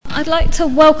I'd like to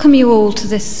welcome you all to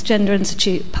this Gender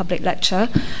Institute public lecture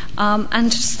and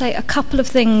just say a couple of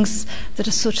things that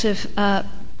are sort of a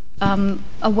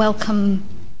welcome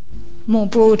more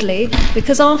broadly,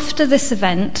 because after this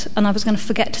event, and I was going to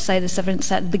forget to say this event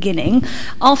at the beginning,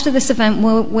 after this event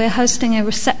we're hosting a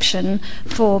reception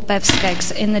for Bev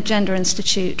Skeggs in the Gender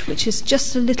Institute, which is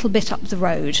just a little bit up the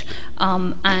road,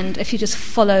 and if you just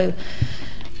follow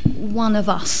one of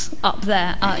us up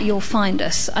there, you'll find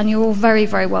us, and you're all very,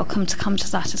 very welcome to come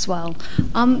to that as well.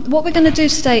 What we're going to do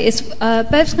today is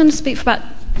Bev's going to speak for about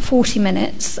 40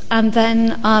 minutes, and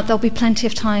then there'll be plenty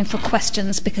of time for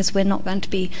questions, because we're not going to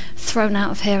be thrown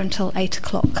out of here until 8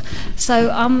 o'clock.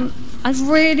 So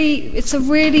it's a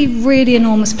really, really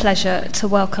enormous pleasure to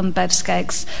welcome Bev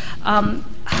Skeggs.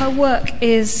 Her work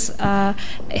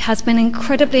has been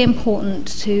incredibly important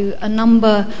to a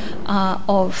number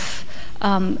of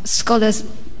scholars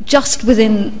just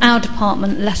within our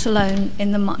department, let alone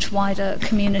in the much wider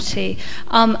community.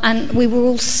 And we were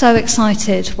all so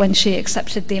excited when she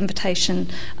accepted the invitation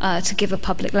to give a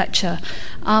public lecture.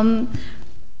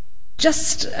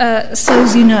 Just so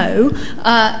as you know,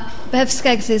 Bev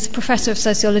Skeggs is Professor of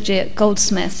Sociology at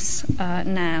Goldsmiths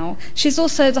now. She's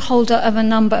also the holder of a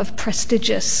number of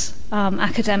prestigious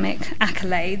academic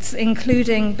accolades,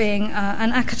 including being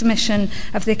an academician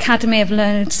of the Academy of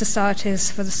Learned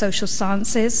Societies for the Social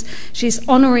Sciences. She's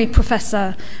Honorary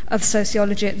Professor of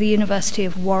Sociology at the University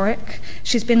of Warwick.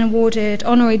 She's been awarded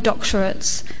honorary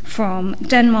doctorates from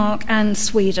Denmark and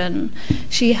Sweden.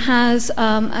 She has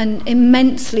an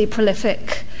immensely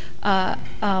prolific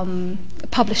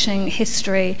publishing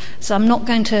history, so I'm not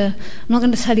going to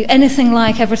tell you anything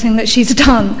like everything that she's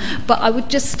done, but I would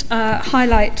just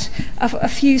highlight a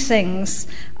few things.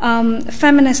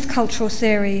 Feminist cultural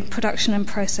theory, production and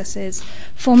processes,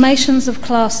 formations of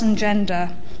class and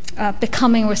gender,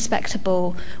 becoming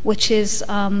respectable, which is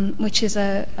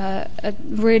a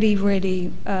really,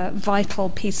 really vital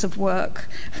piece of work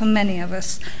for many of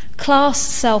us. Class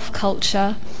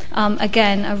Self-Culture,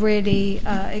 again, a really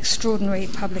extraordinary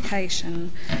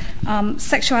publication.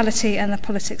 Sexuality and the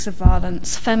Politics of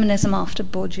Violence, Feminism after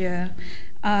Bourdieu.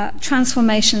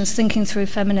 Transformations, Thinking Through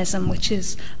Feminism, which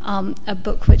is a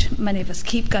book which many of us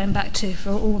keep going back to for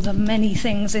all the many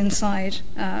things inside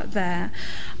there.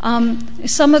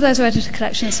 Some of those are edited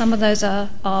collections, some of those are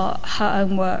her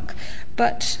own work.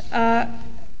 But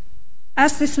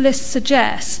as this list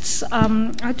suggests,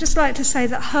 I'd just like to say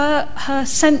that her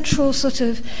central sort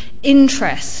of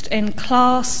interest in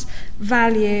class,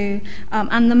 value,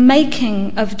 and the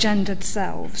making of gendered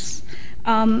selves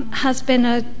has been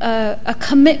a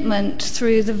commitment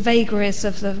through the vagaries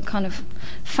of the kind of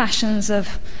fashions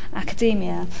of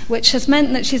academia, which has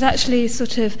meant that she's actually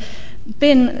sort of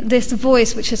been this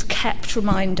voice which has kept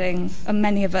reminding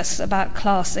many of us about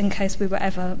class in case we were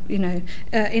ever,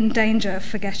 in danger of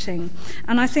forgetting.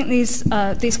 And I think these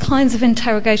kinds of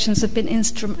interrogations have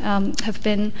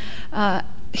been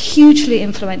hugely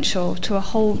influential to a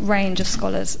whole range of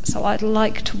scholars. So I'd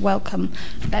like to welcome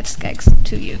Bev Skeggs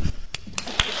to you.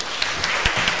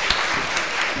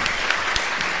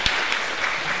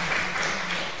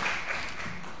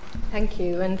 Thank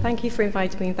you, and thank you for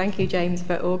inviting me, and thank you, James,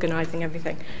 for organising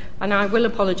everything. And I will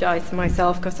apologise to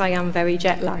myself because I am very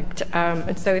jet-lagged,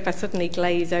 and so if I suddenly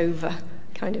glaze over,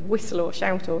 kind of whistle or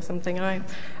shout or something,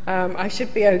 I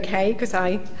should be okay, because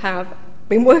I have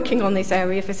been working on this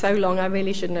area for so long, I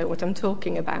really should know what I'm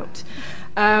talking about.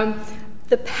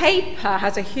 The paper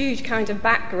has a huge kind of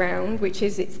background, which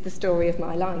is it's the story of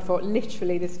my life, or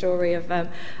literally the story of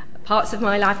parts of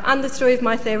my life, and the story of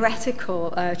my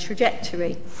theoretical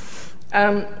trajectory.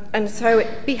 And so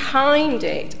behind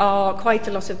it are quite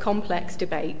a lot of complex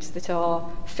debates that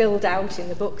are filled out in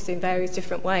the books in various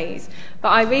different ways. But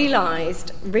I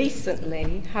realised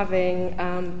recently, having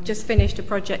just finished a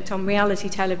project on reality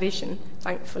television,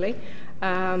 thankfully,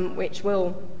 which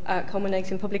will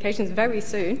culminate in publications very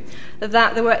soon,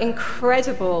 that there were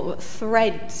incredible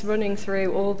threads running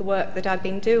through all the work that I'd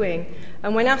been doing.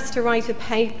 And when asked to write a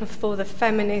paper for the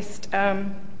feminist...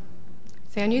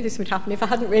 I knew this would happen if I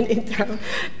hadn't written it down.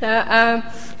 The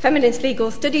Feminist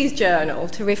Legal Studies Journal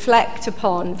to reflect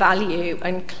upon value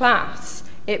and class,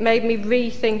 it made me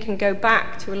rethink and go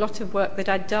back to a lot of work that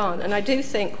I'd done. And I do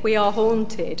think we are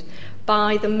haunted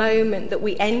by the moment that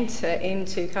we enter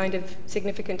into kind of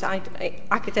significant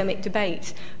academic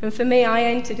debate. And for me, I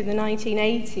entered in the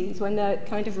 1980s when the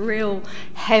kind of real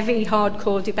heavy,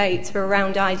 hardcore debates were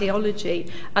around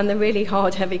ideology, and the really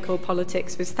hard, heavy core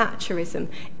politics was Thatcherism.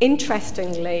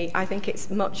 Interestingly, I think it's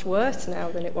much worse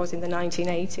now than it was in the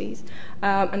 1980s,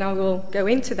 and I will go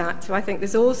into that. So I think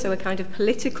there's also a kind of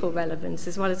political relevance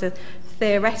as well as a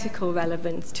theoretical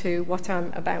relevance to what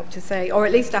I'm about to say, or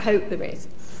at least I hope there is.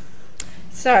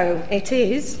 So it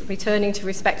is returning to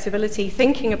respectability,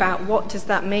 thinking about what does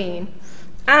that mean,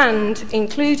 and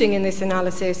including in this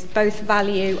analysis both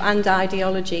value and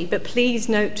ideology. But please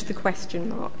note the question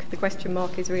mark. The question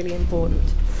mark is really important.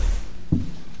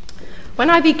 When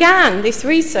I began this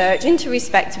research into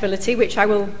respectability, which I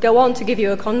will go on to give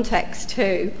you a context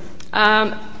to,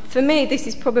 for me this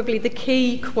is probably the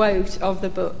key quote of the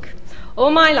book. All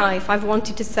my life I've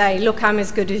wanted to say, look, I'm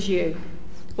as good as you.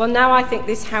 Well, now I think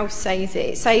this house says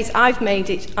it. It says, I've made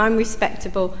it, I'm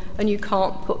respectable, and you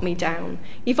can't put me down.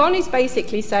 Yvonne is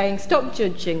basically saying, stop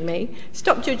judging me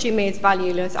as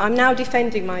valueless. I'm now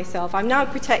defending myself, I'm now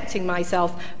protecting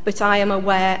myself, but I am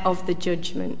aware of the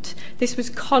judgment. This was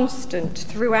constant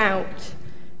throughout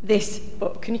this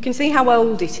book, and you can see how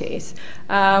old it is,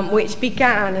 which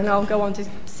began, and I'll go on to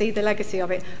see the legacy of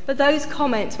it, but those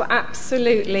comments were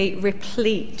absolutely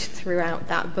replete throughout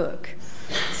that book.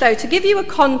 So to give you a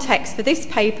context for this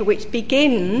paper, which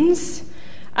begins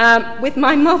with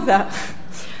my mother,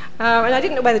 and I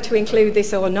didn't know whether to include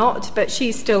this or not, but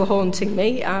she's still haunting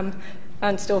me, and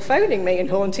still phoning me and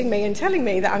haunting me and telling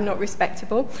me that I'm not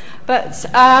respectable. But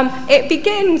it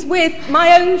begins with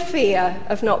my own fear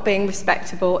of not being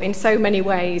respectable in so many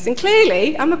ways. And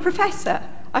clearly, I'm a professor.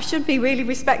 I should be really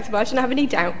respectable. I shouldn't have any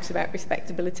doubts about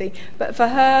respectability. But for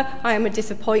her, I am a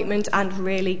disappointment and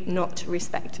really not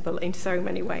respectable in so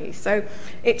many ways. So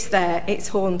it's there, it's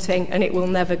haunting, and it will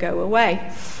never go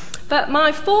away. But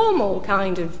my formal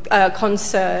kind of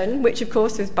concern, which of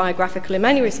course was biographical in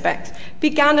many respects,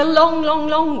 began a long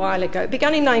while ago. It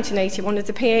began in 1981 as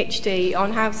a PhD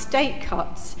on how state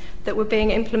cuts that were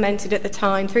being implemented at the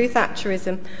time through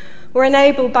Thatcherism were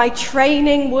enabled by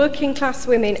training working class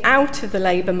women out of the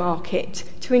labour market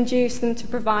to induce them to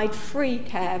provide free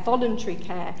care, voluntary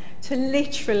care, to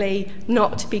literally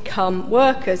not become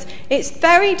workers. It's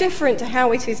very different to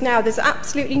how it is now. There's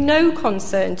absolutely no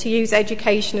concern to use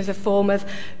education as a form of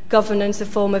governance, a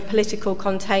form of political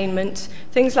containment.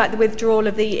 Things like the withdrawal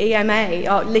of the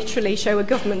EMA literally show a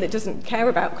government that doesn't care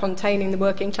about containing the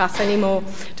working class anymore,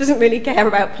 doesn't really care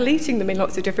about policing them in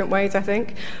lots of different ways, I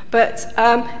think. But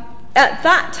at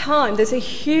that time, there's a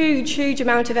huge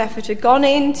amount of effort had gone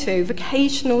into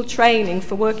vocational training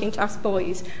for working class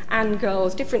boys and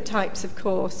girls, different types of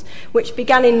course, which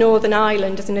began in Northern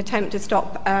Ireland as an attempt to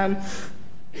stop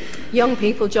young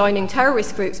people joining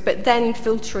terrorist groups, but then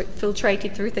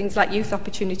filtrated through things like youth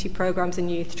opportunity programmes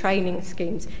and youth training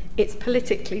schemes. It's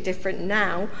politically different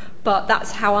now, but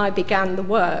that's how I began the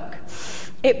work.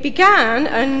 It began,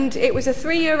 and it was a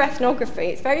 3-year ethnography.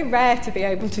 It's very rare to be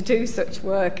able to do such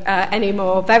work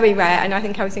anymore, very rare, and I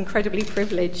think I was incredibly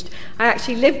privileged. I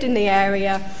actually lived in the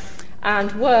area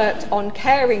and worked on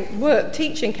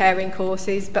teaching caring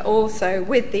courses, but also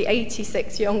with the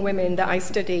 86 young women that I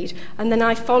studied. And then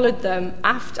I followed them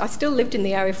after. I still lived in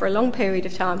the area for a long period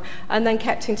of time, and then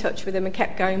kept in touch with them and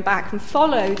kept going back and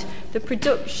followed the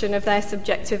production of their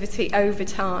subjectivity over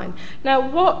time. Now,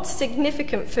 what's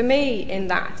significant for me in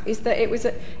that is that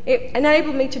it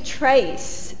enabled me to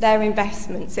trace their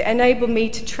investments. It enabled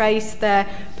me to trace their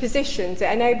positions.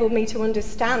 It enabled me to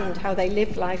understand how they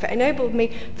lived life. It enabled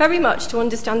me very much to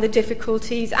understand the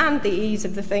difficulties and the ease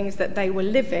of the things that they were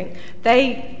living.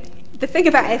 The thing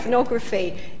about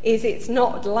ethnography is it's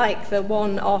not like the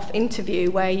one-off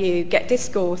interview where you get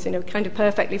discourse in a kind of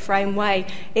perfectly framed way.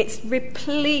 It's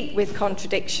replete with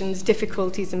contradictions,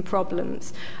 difficulties and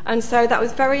problems. And so that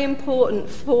was very important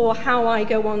for how I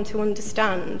go on to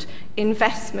understand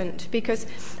investment, because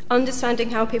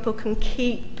understanding how people can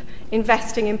keep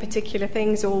investing in particular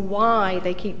things, or why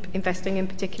they keep investing in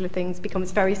particular things,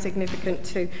 becomes very significant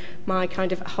to my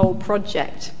kind of whole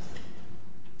project.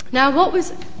 Now, what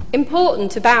was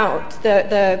important about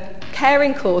the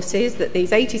caring courses that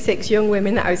these 86 young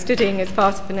women that I was studying as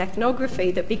part of an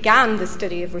ethnography that began the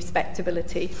study of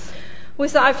respectability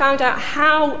was that I found out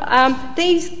how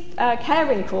these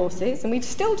caring courses, and we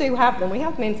still do have them, we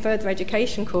have them in further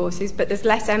education courses, but there's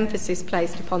less emphasis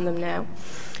placed upon them now.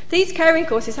 These caring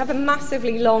courses have a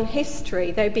massively long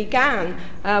history. They began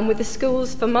with the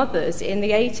schools for mothers in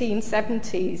the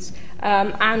 1870s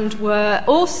and were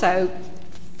also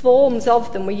forms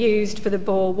of them were used for the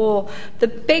Boer War. The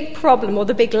big problem, or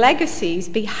the big legacies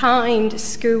behind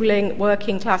schooling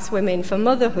working class women for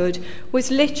motherhood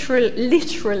was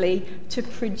literally to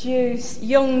produce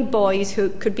young boys who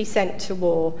could be sent to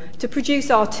war, to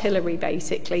produce artillery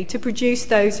basically, to produce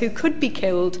those who could be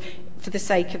killed for the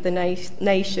sake of the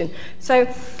nation. So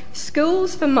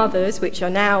schools for mothers, which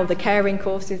are now the caring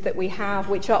courses that we have,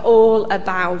 which are all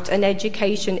about an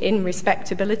education in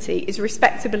respectability, is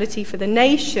respectability for the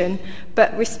nation,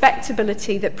 but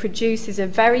respectability that produces a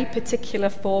very particular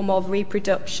form of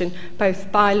reproduction,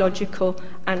 both biological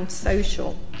and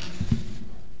social.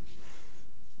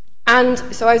 And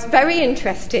so I was very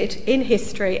interested in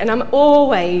history, and I'm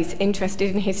always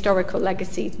interested in historical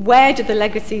legacies. Where do the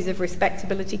legacies of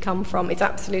respectability come from? It's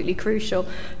absolutely crucial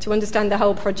to understand the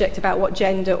whole project about what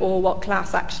gender or what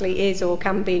class actually is or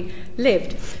can be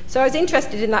lived. So I was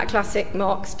interested in that classic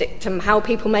Marx dictum, how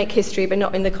people make history but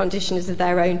not in the conditions of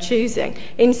their own choosing.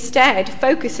 Instead,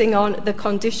 focusing on the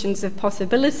conditions of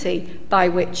possibility by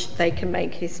which they can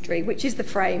make history, which is the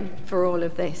frame for all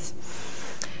of this.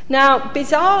 Now,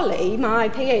 bizarrely, my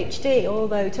PhD,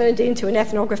 although turned into an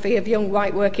ethnography of young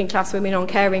white working class women on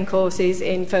caring courses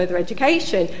in further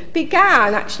education,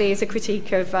 began actually as a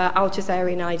critique of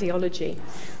Althusserian ideology.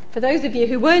 For those of you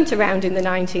who weren't around in the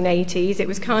 1980s, it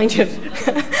was kind of,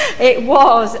 it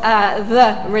was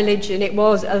the religion, it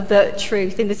was the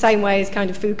truth, in the same way as kind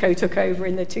of Foucault took over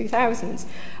in the 2000s.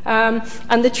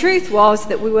 And the truth was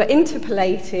that we were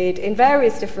interpolated in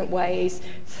various different ways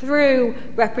through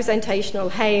representational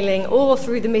hailing or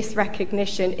through the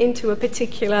misrecognition into a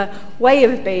particular way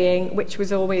of being, which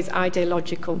was always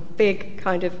ideological. Big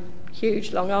kind of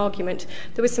huge, long argument.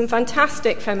 There was some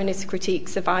fantastic feminist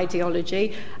critiques of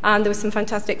ideology, and there was some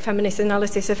fantastic feminist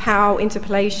analysis of how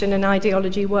interpolation and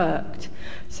ideology worked.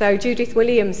 So Judith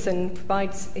Williamson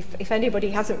provides, if anybody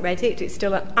hasn't read it, it's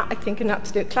still, I think, an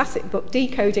absolute classic book,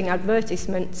 decoding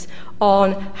advertisements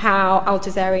on how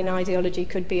Althusserian ideology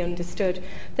could be understood.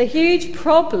 The huge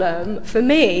problem for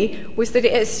me was that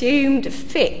it assumed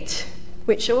fit,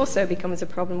 which also becomes a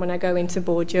problem when I go into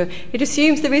Bourdieu. It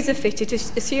assumes there is a fit, it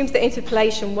assumes that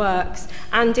interpolation works,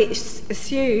 and it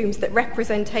assumes that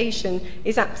representation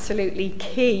is absolutely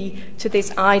key to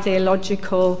this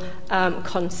ideological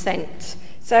consent.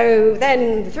 So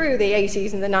then, through the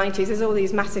 80s and the 90s, there's all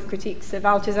these massive critiques of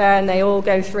Althusser, and they all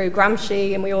go through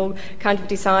Gramsci, and we all kind of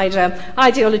decide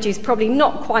ideology is probably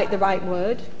not quite the right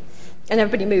word, and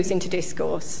everybody moves into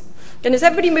discourse. And as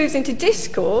everybody moves into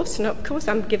discourse, and of course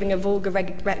I'm giving a vulgar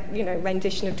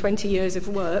rendition of 20 years of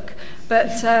work,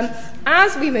 but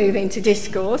as we move into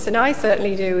discourse, and I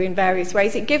certainly do in various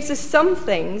ways, it gives us some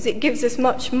things. It gives us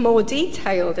much more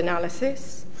detailed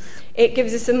analysis. It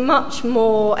gives us a much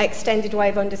more extended way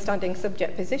of understanding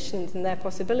subject positions and their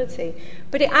possibility.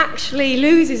 But it actually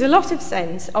loses a lot of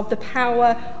sense of the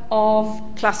power of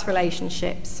class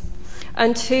relationships.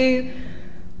 And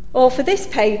for this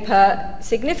paper,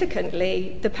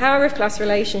 significantly, the power of class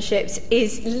relationships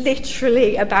is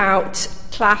literally about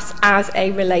class as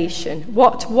a relation.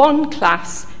 What one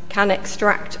class can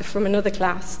extract from another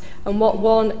class, and what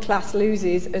one class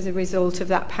loses as a result of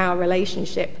that power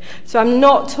relationship. So I'm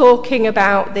not talking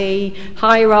about the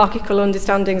hierarchical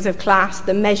understandings of class,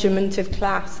 the measurement of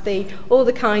class, all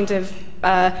the kind of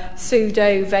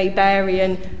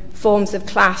pseudo-Weberian forms of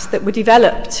class that were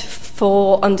developed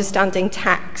for understanding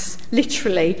tax,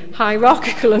 literally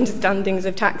hierarchical understandings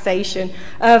of taxation,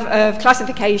 of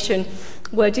classification,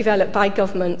 were developed by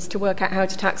governments to work out how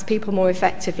to tax people more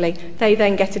effectively. They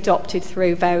then get adopted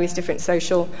through various different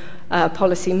social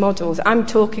policy models. I'm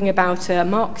talking about a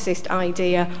Marxist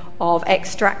idea of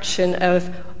extraction of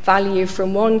value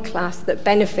from one class that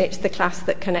benefits the class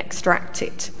that can extract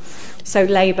it. So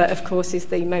labour, of course, is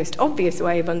the most obvious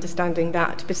way of understanding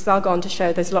that, but I'll go on to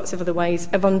show there's lots of other ways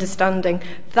of understanding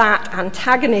that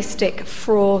antagonistic,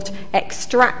 fraught,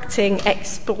 extracting,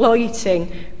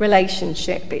 exploiting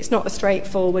relationship. It's not a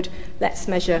straightforward, let's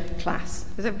measure class.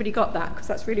 Has everybody got that? Because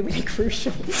that's really, really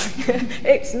crucial.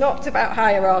 It's not about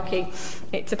hierarchy,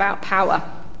 it's about power.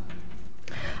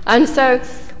 And so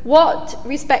what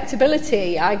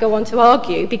respectability, I go on to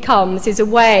argue, becomes is a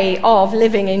way of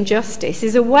living in justice,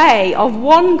 is a way of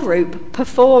one group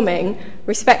performing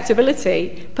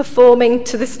respectability, performing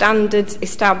to the standards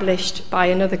established by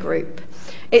another group.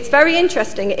 It's very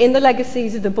interesting in the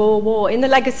legacies of the Boer War, in the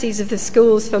legacies of the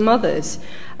schools for mothers,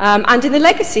 and in the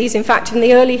legacies, in fact, in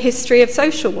the early history of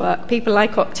social work, people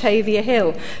like Octavia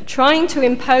Hill, trying to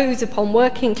impose upon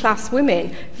working class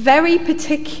women very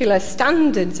particular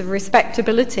standards of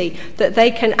respectability that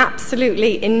they can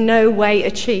absolutely in no way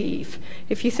achieve.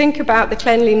 If you think about the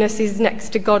cleanliness is next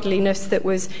to godliness that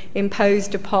was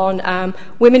imposed upon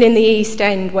women in the East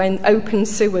End when open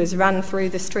sewers ran through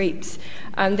the streets,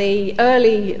 and the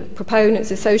early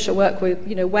proponents of social work were,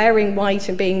 wearing white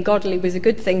and being godly was a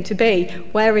good thing to be.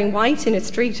 Wearing white in a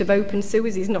street of open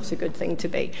sewers is not a good thing to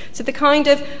be. So the kind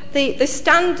of the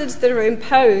standards that are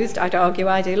imposed, I'd argue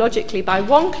ideologically, by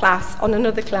one class on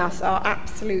another class are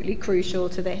absolutely crucial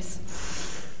to this.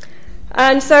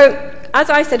 And so, as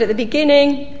I said at the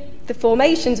beginning, the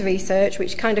formations research,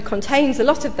 which kind of contains a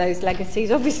lot of those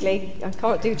legacies, obviously I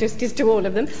can't do justice to all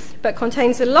of them, but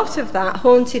contains a lot of that,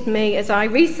 haunted me as I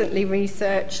recently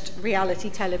researched reality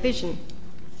television.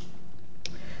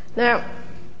 Now,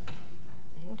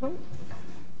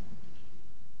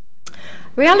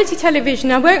 reality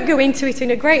television, I won't go into it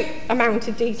in a great amount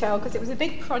of detail because it was a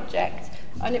big project,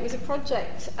 and it was a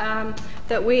project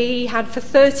that we had for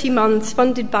 30 months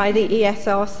funded by the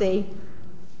ESRC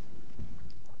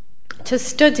to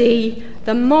study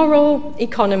the moral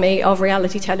economy of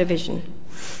reality television.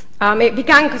 It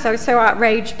began because I was so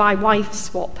outraged by wife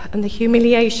swap and the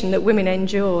humiliation that women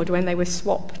endured when they were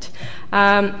swapped.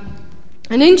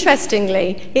 And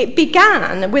interestingly, it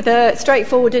began with a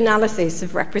straightforward analysis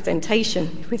of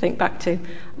representation, if we think back to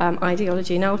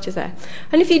ideology and Althusser.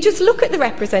 And if you just look at the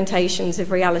representations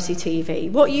of reality TV,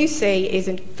 what you see is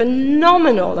a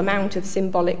phenomenal amount of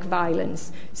symbolic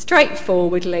violence.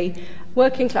 Straightforwardly,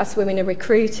 working class women are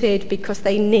recruited because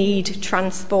they need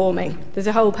transforming. There's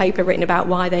a whole paper written about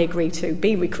why they agree to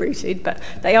be recruited, but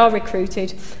they are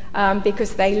recruited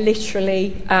because they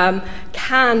literally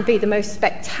can be the most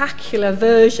spectacular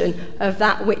version of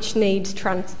that which needs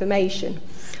transformation.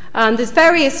 There's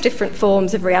various different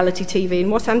forms of reality TV, and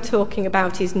what I'm talking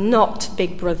about is not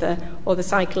Big Brother or the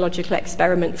psychological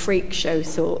experiment freak show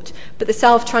sort, but the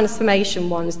self-transformation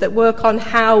ones that work on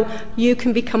how you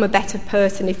can become a better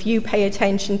person if you pay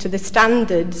attention to the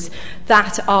standards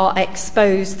that are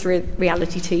exposed through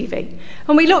reality TV.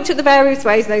 And we looked at the various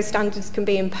ways those standards can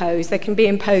be imposed. They can be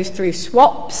imposed through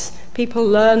swaps. People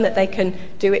learn that they can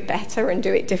do it better and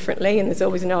do it differently, and there's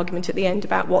always an argument at the end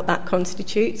about what that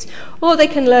constitutes. Or they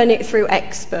can learn it through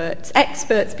experts.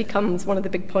 Experts becomes one of the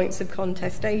big points of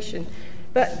contestation.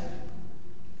 But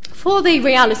for the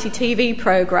reality TV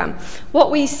programme, what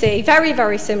we see, very,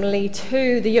 very similarly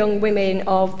to the young women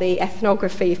of the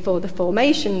ethnography for the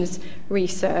formations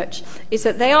research, is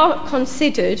that they are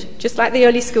considered, just like the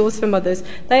early schools for mothers,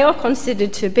 they are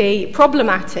considered to be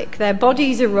problematic. Their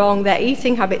bodies are wrong, their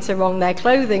eating habits are wrong, their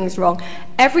clothing's wrong.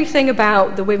 Everything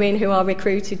about the women who are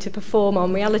recruited to perform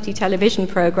on reality television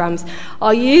programmes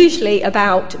are usually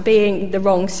about being the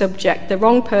wrong subject, the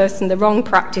wrong person, the wrong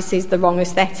practices, the wrong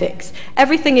aesthetics.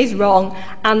 Everything is wrong,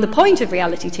 and the point of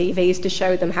reality TV is to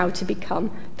show them how to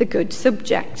become the good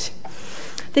subject.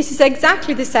 This is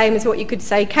exactly the same as what you could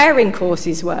say caring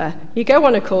courses were. You go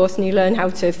on a course and you learn how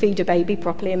to feed a baby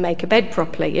properly and make a bed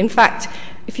properly. In fact,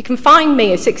 if you can find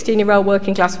me, a 16-year-old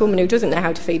working class woman who doesn't know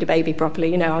how to feed a baby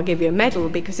properly, I'll give you a medal,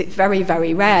 because it's very,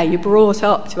 very rare. You're brought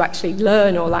up to actually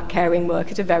learn all that caring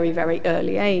work at a very, very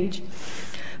early age.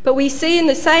 But we see in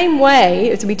the same way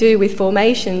as we do with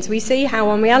formations, we see how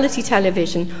on reality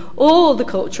television all the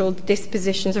cultural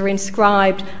dispositions are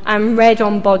inscribed and read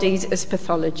on bodies as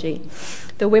pathology.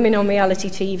 The women on reality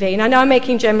TV, and I know I'm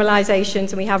making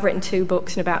generalisations, and we have written 2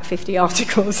 books and about 50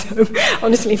 articles, so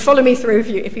honestly follow me through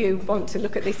if you want to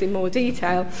look at this in more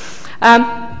detail.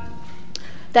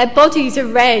 Their bodies are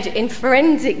read in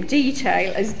forensic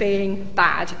detail as being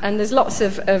bad, and there's lots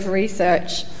of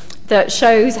research that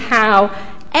shows how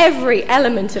every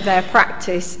element of their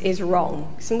practice is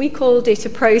wrong. So we called it a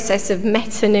process of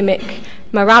metonymic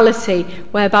morality,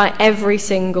 whereby every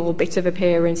single bit of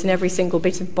appearance and every single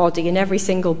bit of body and every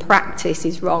single practice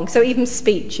is wrong. So even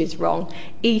speech is wrong,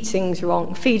 eating's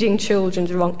wrong, feeding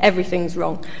children's wrong, everything's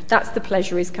wrong. That's the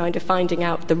pleasure, is kind of finding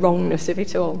out the wrongness of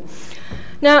it all.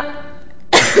 Now,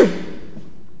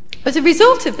 as a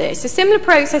result of this, a similar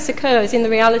process occurs in the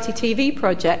reality TV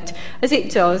project as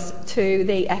it does to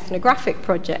the ethnographic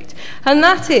project, and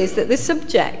that is that the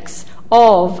subjects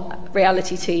of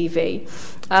reality TV,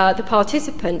 the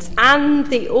participants and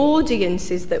the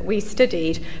audiences that we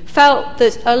studied, felt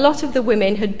that a lot of the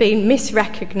women had been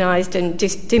misrecognised and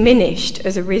diminished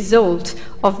as a result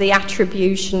of the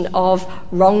attribution of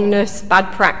wrongness,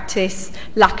 bad practice,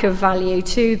 lack of value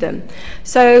to them.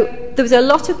 So there was a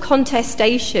lot of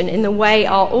contestation in the way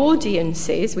our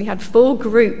audiences, we had 4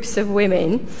 groups of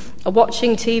women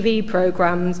watching TV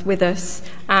programmes with us,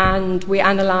 and we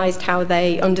analysed how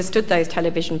they understood those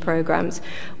television programmes. programmes.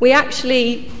 We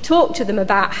actually talked to them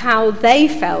about how they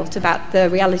felt about the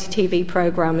reality TV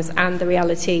programmes and the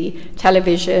reality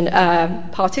television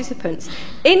participants.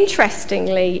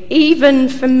 Interestingly, even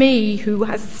for me, who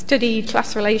has studied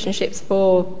class relationships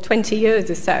for 20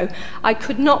 years or so, I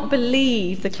could not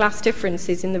believe the class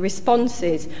differences in the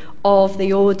responses of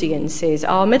the audiences.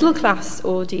 Our middle class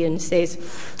audiences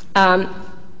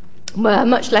were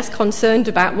much less concerned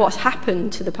about what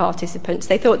happened to the participants.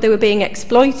 They thought they were being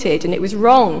exploited and it was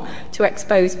wrong to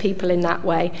expose people in that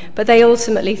way. But they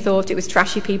ultimately thought it was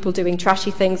trashy people doing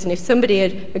trashy things, and if somebody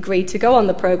had agreed to go on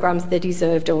the programmes, they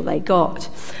deserved all they got.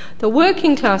 The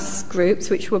working class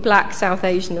groups, which were black, South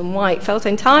Asian and white, felt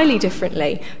entirely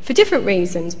differently for different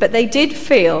reasons, but they did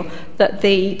feel that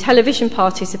the television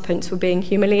participants were being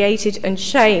humiliated and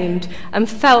shamed and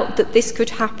felt that this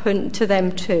could happen to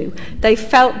them too. They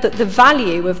felt that the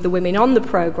value of the women on the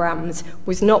programmes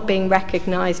was not being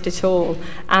recognised at all,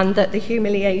 and that the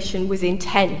humiliation was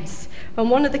intense. And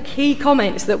one of the key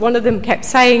comments that one of them kept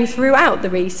saying throughout the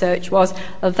research was,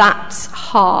 "That's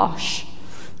harsh,"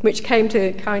 which came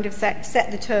to kind of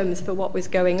set the terms for what was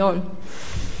going on.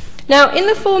 Now, in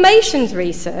the formations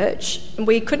research,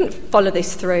 we couldn't follow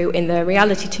this through in the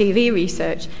reality TV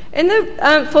research. In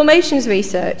the formations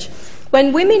research,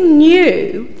 when women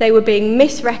knew they were being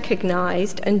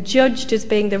misrecognised and judged as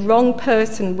being the wrong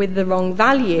person with the wrong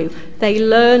value, they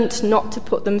learnt not to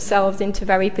put themselves into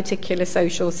very particular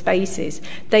social spaces.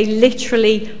 They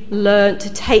literally learnt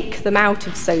to take them out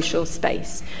of social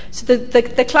space. So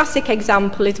the classic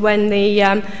example is when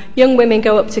the young women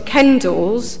go up to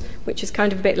Kendall's, which is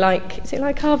kind of a bit like, is it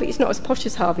like Harvey? It's not as posh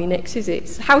as Harvey Nicks, is it?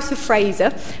 It's House of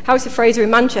Fraser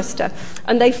in Manchester,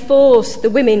 and they force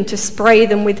the women to spray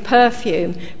them with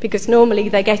perfume because normally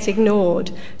they get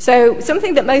ignored. So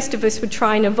something that most of us would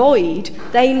try and avoid,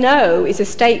 they know is a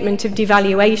statement of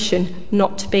devaluation,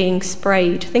 not being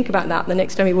sprayed. Think about that the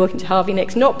next time you walk into Harvey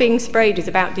Nicks. Not being sprayed is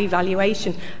about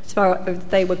devaluation as far as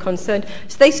they were concerned.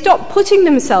 So they stopped putting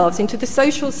themselves into the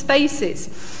social spaces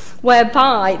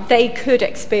whereby they could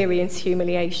experience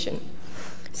humiliation.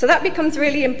 So that becomes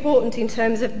really important in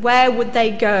terms of where would they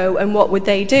go and what would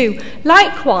they do.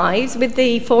 Likewise, with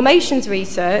the formations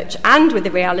research and with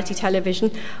the reality television,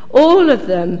 all of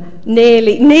them,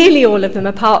 nearly all of them,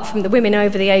 apart from the women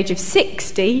over the age of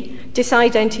 60,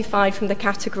 disidentified from the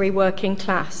category working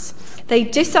class. They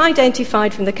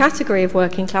disidentified from the category of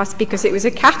working class because it was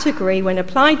a category, when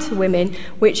applied to women,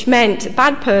 which meant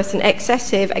bad person,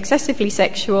 excessive, excessively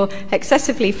sexual,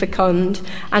 excessively fecund,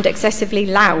 and excessively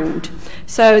loud.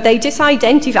 So they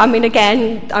disidentified, I mean,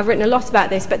 again, I've written a lot about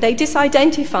this, but they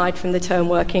disidentified from the term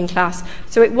working class.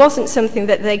 So it wasn't something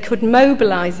that they could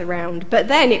mobilise around. But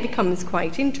then it becomes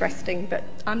quite interesting, but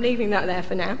I'm leaving that there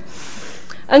for now.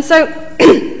 And so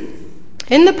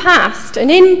in the past, and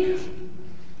in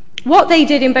what they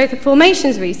did in both the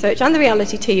formations research and the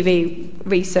reality TV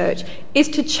research is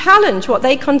to challenge what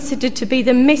they considered to be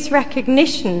the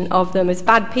misrecognition of them as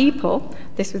bad people.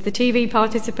 This was the TV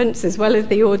participants as well as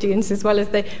the audience, as well as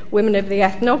the women of the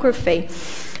ethnography.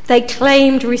 They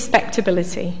claimed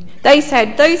respectability. They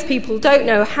said, those people don't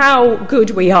know how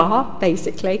good we are,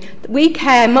 basically. We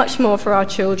care much more for our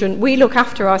children. We look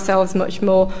after ourselves much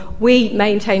more. We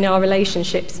maintain our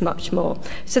relationships much more.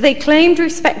 So they claimed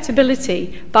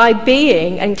respectability by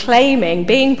being and claiming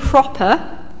being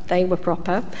proper. They were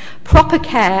proper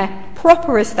care,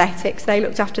 proper aesthetics, they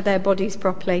looked after their bodies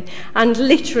properly, and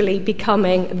literally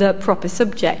becoming the proper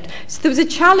subject. So there was a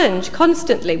challenge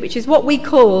constantly, which is what we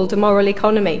called a moral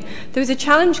economy. There was a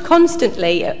challenge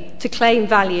constantly to claim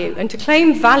value, and to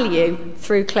claim value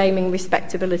through claiming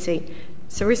respectability.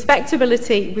 So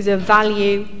respectability was a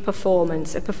value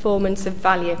performance, a performance of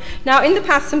value. Now, in the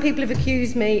past, some people have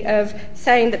accused me of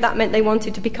saying that that meant they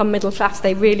wanted to become middle class.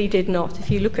 They really did not.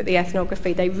 If you look at the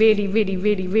ethnography, they really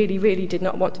did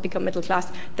not want to become middle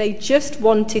class. They just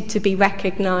wanted to be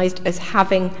recognised as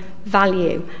having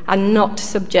value and not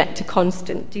subject to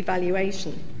constant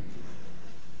devaluation.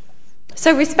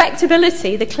 So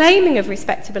respectability, the claiming of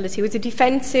respectability, was a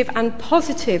defensive and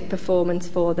positive performance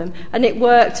for them, and it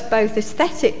worked both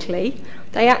aesthetically.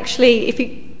 They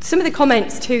actually, some of the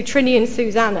comments to Trini and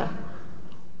Susanna,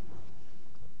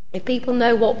 if people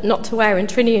know what not to wear in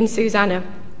Trini and Susanna,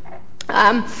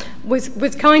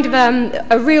 was kind of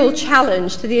a real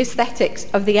challenge to the aesthetics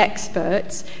of the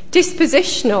experts.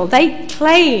 Dispositional, they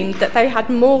claimed that they had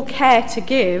more care to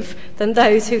give than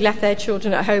those who left their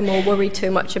children at home or worried too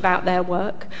much about their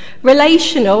work.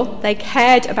 Relational, they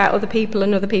cared about other people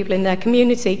and other people in their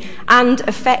community. And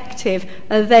effective,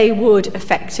 they would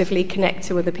effectively connect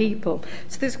to other people.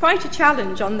 So there's quite a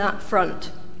challenge on that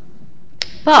front.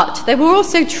 But they were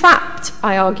also trapped,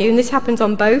 I argue, and this happens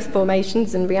on both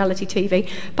formations and reality TV,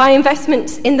 by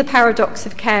investments in the paradox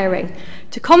of caring.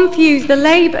 To confuse the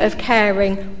labour of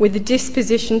caring with the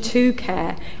disposition to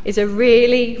care is a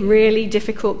really, really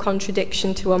difficult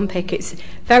contradiction to unpick. It's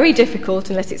very difficult,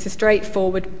 unless it's a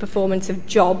straightforward performance of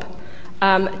job,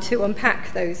 to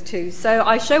unpack those two. So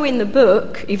I show in the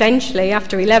book, eventually,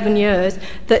 after 11 years,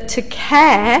 that to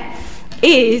care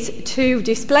is to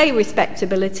display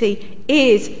respectability,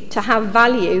 is to have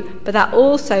value, but that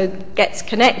also gets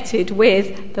connected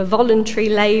with the voluntary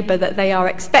labour that they are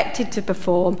expected to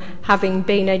perform, having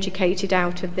been educated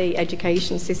out of the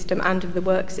education system and of the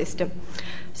work system.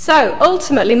 So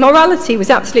ultimately, morality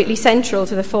was absolutely central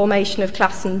to the formation of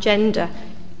class and gender,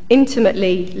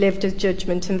 intimately lived as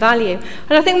judgment and value.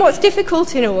 And I think what's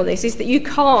difficult in all this is that you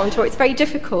can't, or it's very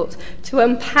difficult to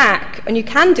unpack, and you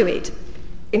can do it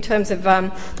in terms of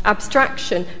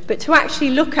abstraction, but to actually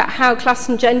look at how class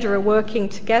and gender are working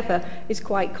together is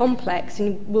quite complex,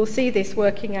 and we'll see this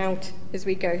working out as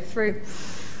we go through.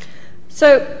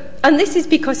 So, and this is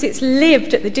because it's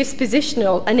lived at the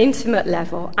dispositional and intimate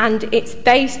level, and it's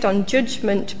based on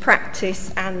judgment,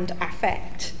 practice, and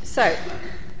affect. So,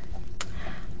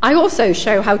 I also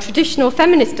show how traditional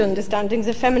feminist understandings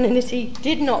of femininity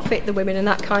did not fit the women, and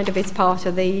that kind of is part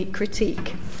of the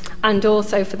critique. And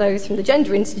also for those from the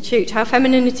Gender Institute, how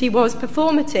femininity was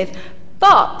performative.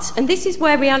 But, and this is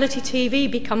where reality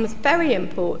TV becomes very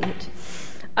important,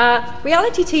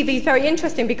 reality TV is very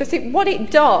interesting because what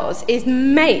it does is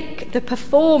make the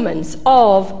performance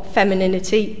of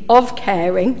femininity, of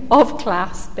caring, of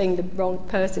class, being the wrong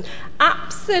person,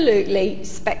 absolutely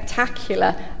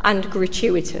spectacular and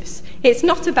gratuitous. It's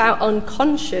not about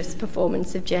unconscious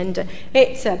performance of gender,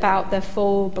 it's about the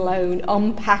full-blown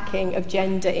unpacking of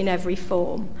gender in every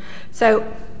form. So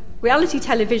reality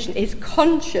television is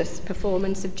conscious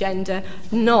performance of gender,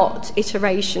 not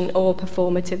iteration or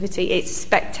performativity. It's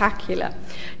spectacular.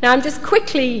 Now, I'm just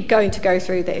quickly going to go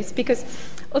through this because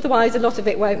otherwise a lot of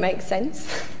it won't make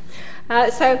sense.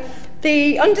 So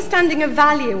the understanding of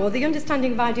value, or the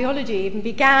understanding of ideology, even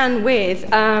began with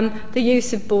the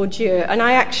use of Bourdieu. And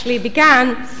I actually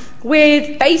began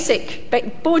with basic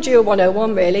Bourdieu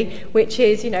 101, really, which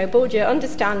is, Bourdieu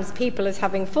understands people as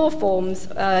having four forms,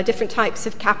 different types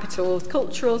of capitals: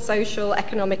 cultural, social,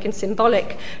 economic, and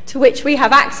symbolic, to which we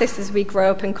have access as we grow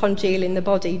up and congeal in the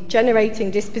body, generating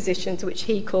dispositions which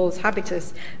he calls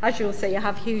habitus. As you'll see, I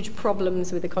have huge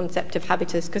problems with the concept of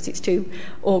habitus because it's too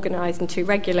organised and too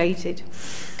regulated.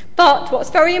 But what's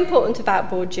very important about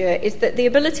Bourdieu is that the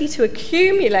ability to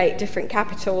accumulate different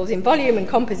capitals in volume and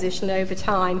composition over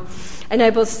time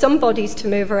enables some bodies to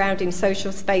move around in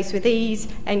social space with ease,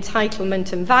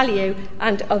 entitlement and value,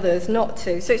 and others not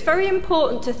to. So it's very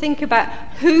important to think about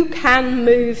who can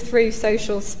move through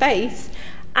social space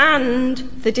and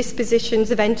the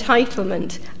dispositions of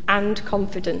entitlement and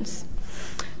confidence.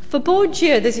 For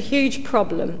Bourdieu, there's a huge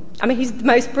problem. I mean, he's the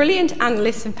most brilliant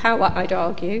analyst of power, I'd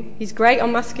argue. He's great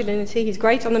on masculinity, he's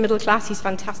great on the middle class, he's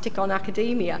fantastic on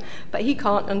academia, but he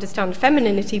can't understand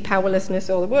femininity, powerlessness,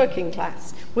 or the working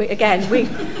class.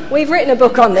 We've written a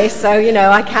book on this, so,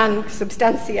 I can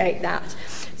substantiate that.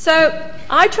 So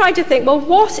I tried to think, well,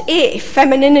 what if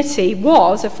femininity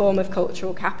was a form of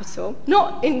cultural capital?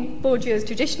 Not in Bourdieu's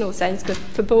traditional sense, because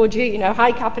for Bourdieu,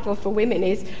 high capital for women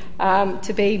is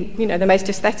to be, the most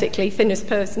aesthetically thinnest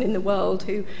person in the world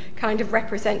who kind of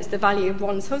represents the value of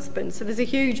one's husband. So there's a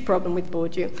huge problem with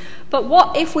Bourdieu. But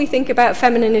what if we think about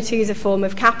femininity as a form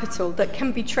of capital that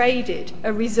can be traded,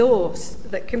 a resource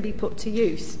that can be put to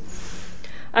use?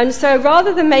 And so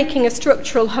rather than making a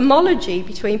structural homology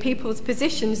between people's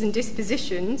positions and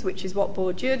dispositions, which is what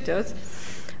Bourdieu does,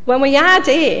 when we add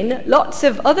in lots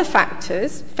of other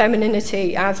factors,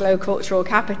 femininity as low cultural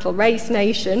capital, race,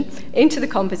 nation, into the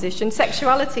composition,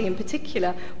 sexuality in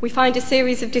particular, we find a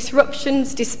series of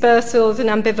disruptions, dispersals and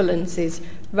ambivalences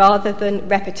rather than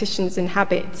repetitions and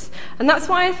habits. And that's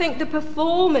why I think the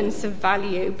performance of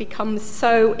value becomes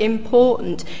so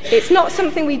important. It's not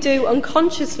something we do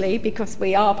unconsciously because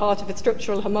we are part of a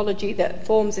structural homology that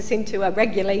forms us into a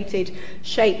regulated,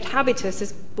 shaped habitus,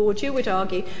 as Bourdieu would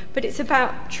argue, but it's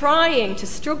about trying to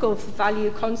struggle for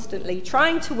value constantly,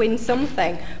 trying to win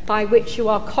something by which you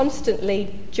are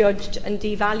constantly judged and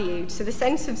devalued. So the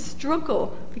sense of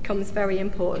struggle becomes very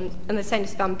important, and the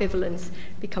sense of ambivalence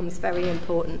becomes very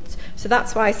important. So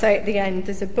that's why I say at the end,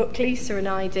 there's a book Lisa and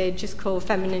I did just called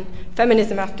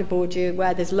Feminism After Bourdieu,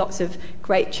 where there's lots of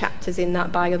great chapters in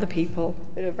that by other people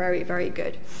that are very, very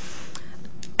good.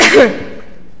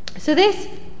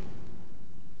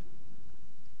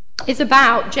 is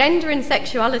about gender and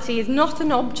sexuality is not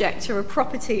an object or a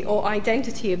property or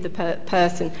identity of the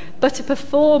person, but a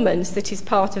performance that is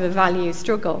part of a value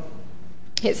struggle.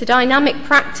 It's a dynamic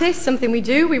practice, something we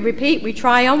do, we repeat, we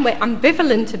try on, we're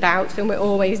ambivalent about, and we're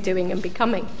always doing and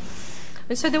becoming.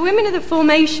 And so the women of the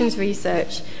formations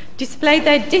research displayed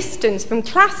their distance from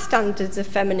class standards of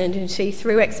femininity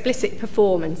through explicit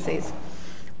performances,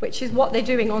 which is what they're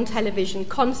doing on television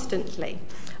constantly.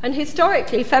 And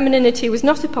historically, femininity was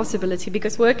not a possibility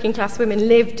because working class women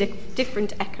lived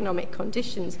different economic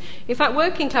conditions. In fact,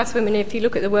 working class women, if you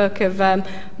look at the work of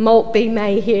Maltby,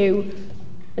 Mayhew,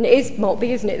 and it is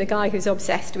Maltby, isn't it, the guy who's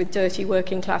obsessed with dirty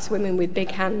working class women with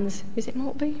big hands. Is it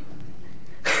Maltby?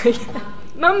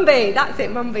 Mumby, that's it,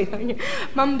 Mumby.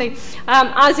 Mumby.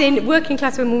 As in, working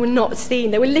class women were not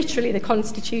seen. They were literally the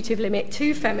constitutive limit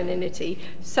to femininity.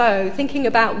 So, thinking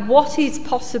about what is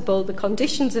possible, the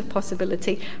conditions of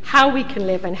possibility, how we can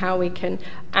live and how we can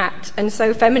act. And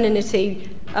so, femininity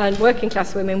and working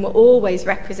class women were always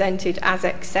represented as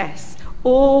excess.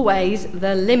 Always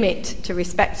the limit to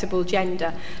respectable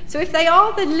gender. So, if they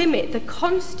are the limit, the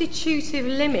constitutive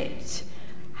limit,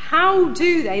 how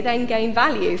do they then gain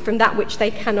value from that which they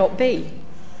cannot be?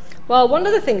 Well, one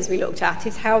of the things we looked at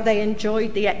is how they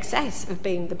enjoyed the excess of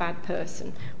being the bad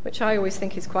person, which I always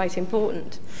think is quite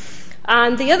important.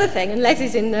 And the other thing, and Les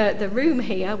is in the room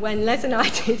here, when Les and I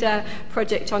did a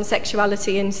project on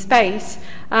sexuality in space,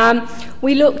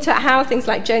 we looked at how things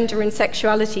like gender and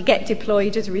sexuality get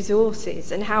deployed as resources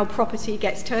and how property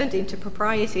gets turned into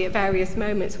propriety at various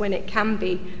moments when it can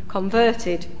be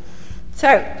converted.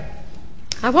 So,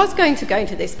 I was going to go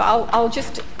into this, but I'll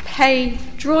just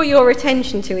draw your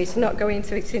attention to it and not go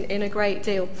into it in a great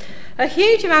deal. A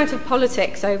huge amount of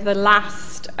politics over the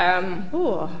last,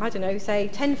 say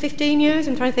 10, 15 years.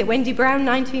 I'm trying to think. Wendy Brown,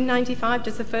 1995,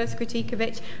 does the first critique of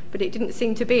it, but it didn't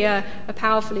seem to be a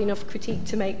powerful enough critique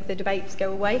to make the debates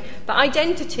go away. But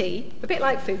identity, a bit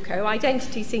like Foucault,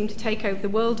 identity seemed to take over the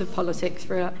world of politics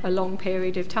for a long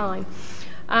period of time.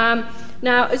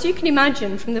 Now, as you can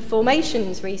imagine from the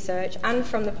formations research and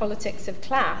from the politics of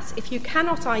class, if you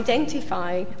cannot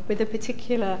identify with a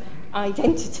particular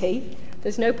identity,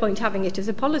 there's no point having it as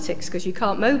a politics because you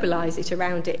can't mobilise it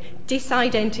around it.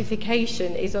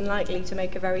 Disidentification is unlikely to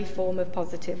make a very form of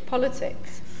positive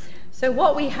politics. So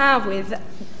what we have with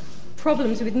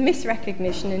problems with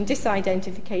misrecognition and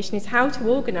disidentification is how to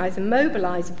organise and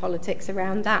mobilise a politics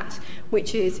around that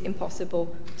which is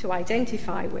impossible to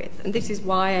identify with. And this is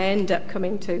why I end up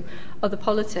coming to other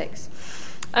politics.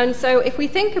 And so if we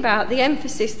think about the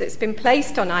emphasis that's been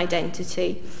placed on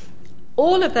identity,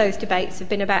 all of those debates have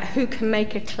been about who can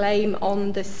make a claim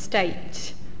on the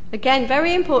state. Again,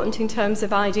 very important in terms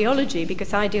of ideology,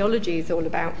 because ideology is all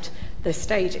about the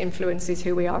state influences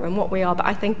who we are and what we are, but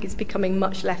I think it's becoming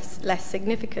much less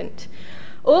significant.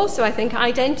 Also, I think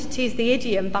identity is the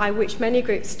idiom by which many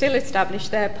groups still establish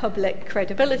their public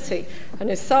credibility.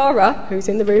 And as Sarah, who's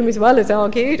in the room as well, has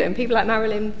argued, and people like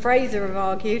Marilyn Fraser have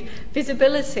argued,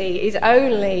 visibility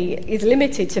is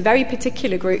limited to very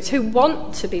particular groups who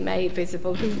want to be made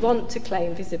visible, who want to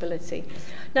claim visibility.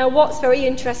 Now, what's very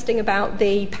interesting about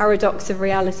the paradox of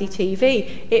reality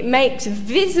TV, it makes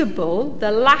visible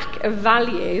the lack of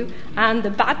value and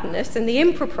the badness and the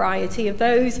impropriety of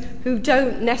those who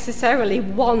don't necessarily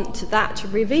want that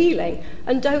revealing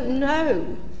and don't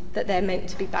know that they're meant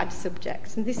to be bad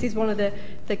subjects. And this is one of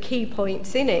the key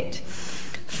points in it.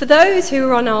 For those who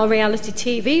are on our reality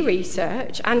TV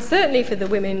research, and certainly for the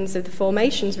women's of the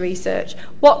formations research,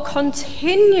 what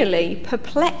continually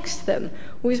perplexed them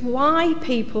was why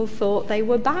people thought they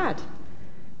were bad.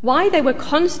 Why they were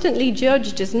constantly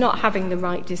judged as not having the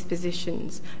right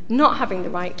dispositions, not having the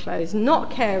right clothes, not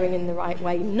caring in the right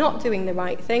way, not doing the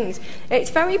right things. It's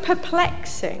very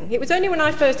perplexing. It was only when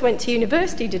I first went to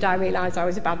university did I realise I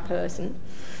was a bad person.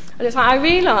 And it's like I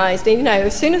realised,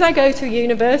 as soon as I go to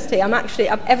university,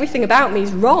 everything about me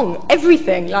is wrong.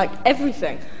 Everything.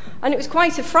 And it was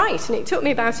quite a fright, and it took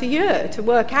me about a year to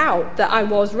work out that I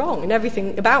was wrong and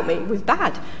everything about me was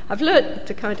bad. I've learned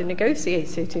to kind of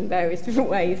negotiate it in various different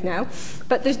ways now,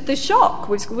 but the shock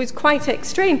was quite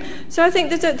extreme. So I think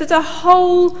there's a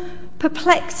whole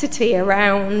perplexity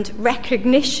around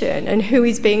recognition and who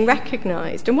is being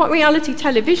recognised. And what reality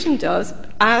television does,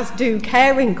 as do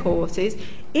caring courses,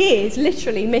 is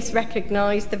literally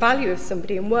misrecognise the value of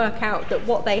somebody and work out that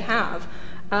what they have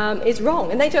is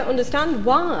wrong, and they don't understand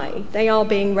why they are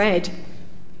being read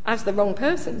as the wrong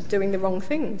person, doing the wrong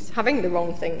things, having the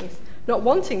wrong things, not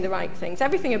wanting the right things,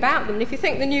 everything about them. And if you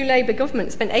think the new Labour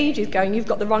government spent ages going, you've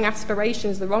got the wrong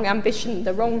aspirations, the wrong ambition,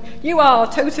 you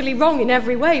are totally wrong in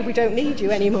every way, we don't need you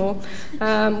anymore,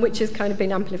 which has kind of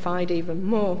been amplified even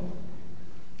more.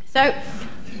 So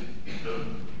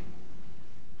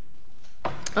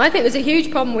I think there's a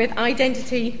huge problem with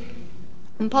identity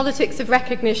and politics of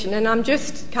recognition, and I'm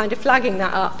just kind of flagging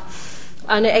that up.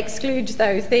 And it excludes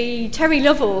those. Terry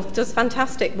Lovell does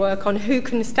fantastic work on who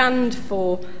can stand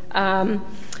for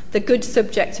the good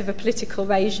subject of a political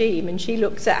regime, and she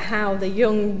looks at how the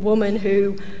young woman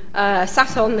who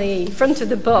sat on the front of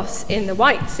the bus in the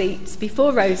white seats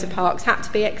before Rosa Parks had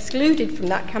to be excluded from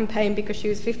that campaign because she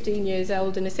was 15 years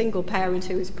old and a single parent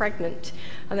who was pregnant,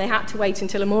 and they had to wait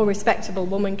until a more respectable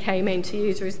woman came in to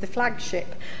use her as the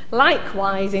flagship.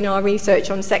 Likewise, in our research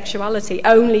on sexuality,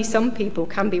 only some people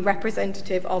can be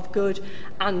representative of good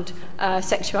and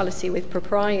sexuality with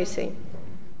propriety.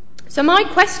 So my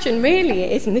question really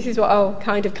is, and this is what I'll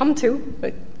kind of come to,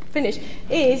 but finish,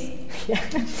 is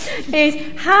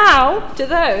how do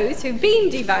those who've been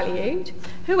devalued,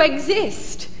 who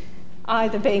exist,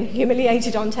 either being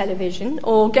humiliated on television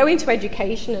or go into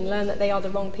education and learn that they are the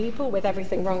wrong people with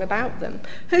everything wrong about them,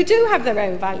 who do have their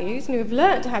own values and who have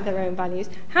learnt to have their own values,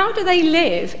 how do they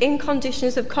live in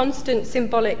conditions of constant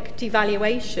symbolic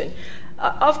devaluation,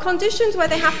 of conditions where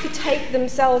they have to take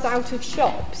themselves out of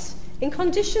shops, in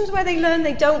conditions where they learn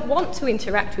they don't want to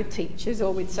interact with teachers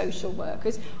or with social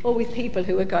workers or with people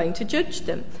who are going to judge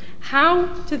them? How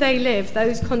do they live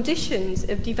those conditions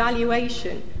of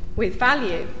devaluation with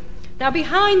value? Now,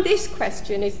 behind this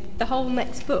question is the whole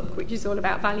next book, which is all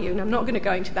about value, and I'm not going to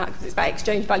go into that because it's about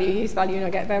exchange value, use value, and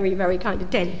I get very, very kind of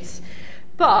dense.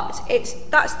 But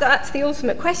that's the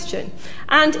ultimate question.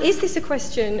 And is this a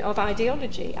question of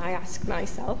ideology, I ask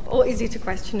myself, or is it a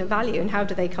question of value, and how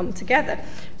do they come together?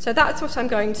 So that's what I'm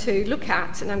going to look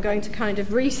at, and I'm going to kind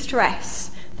of re-stress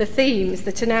the themes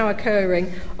that are now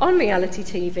occurring on reality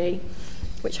TV,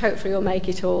 which hopefully will make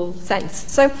it all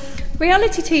sense. So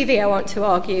reality TV, I want to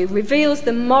argue, reveals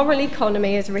the moral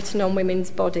economy as written on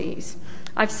women's bodies.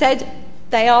 I've said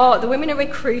the women are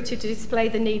recruited to display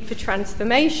the need for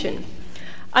transformation.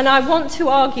 And I want to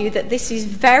argue that this is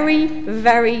very,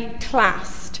 very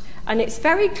classed. And it's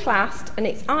very classed and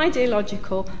it's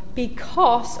ideological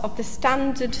because of the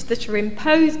standards that are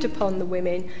imposed upon the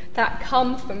women that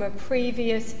come from a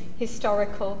previous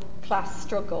historical class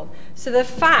struggle. So the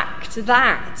fact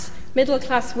that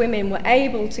middle-class women were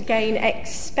able to gain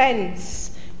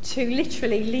expense to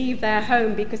literally leave their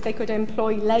home because they could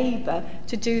employ labour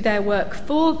to do their work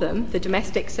for them, the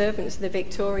domestic servants of the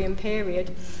Victorian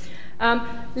period,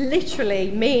 literally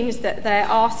means that there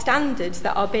are standards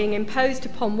that are being imposed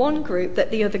upon one group that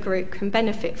the other group can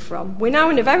benefit from. We're now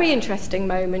in a very interesting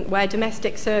moment where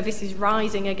domestic service is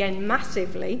rising again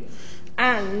massively,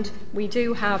 and we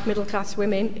do have middle-class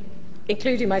women,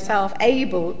 including myself,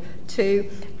 able to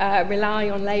rely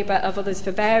on labour of others for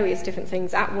various different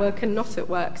things at work and not at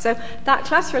work. So that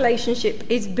class relationship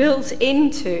is built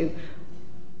into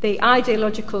the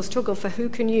ideological struggle for who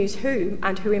can use whom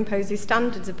and who imposes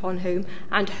standards upon whom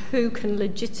and who can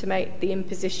legitimate the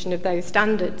imposition of those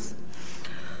standards.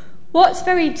 What's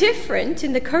very different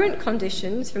in the current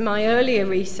conditions from my earlier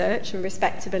research and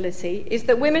respectability is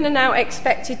that women are now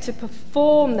expected to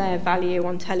perform their value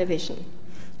on television.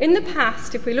 In the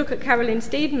past, if we look at Carolyn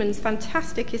Steedman's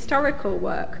fantastic historical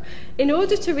work, in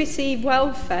order to receive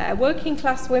welfare, working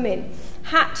class women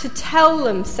had to tell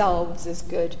themselves as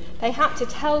good. They had to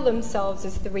tell themselves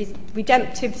as the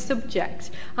redemptive subject.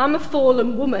 I'm a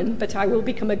fallen woman, but I will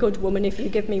become a good woman if you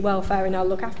give me welfare and I'll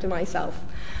look after myself.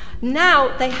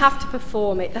 Now they have to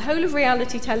perform it. The whole of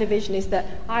reality television is that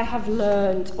I have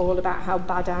learned all about how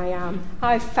bad I am.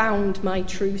 I've found my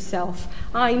true self.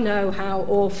 I know how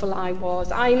awful I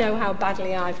was. I know how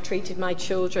badly I've treated my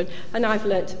children, and I've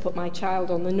learnt to put my child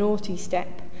on the naughty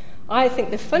step. I think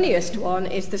the funniest one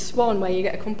is The Swan, where you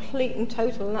get a complete and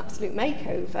total and absolute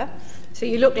makeover. So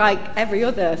you look like every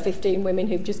other 15 women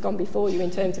who've just gone before you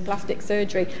in terms of plastic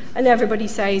surgery, and everybody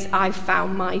says, I've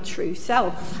found my true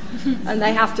self. And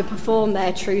they have to perform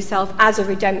their true self as a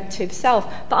redemptive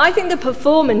self. But I think the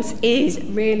performance is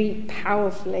really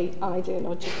powerfully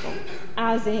ideological,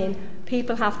 as in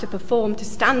people have to perform to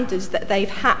standards that they've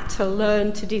had to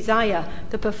learn to desire.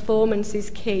 The performance is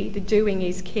key, the doing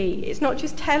is key. It's not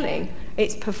just telling,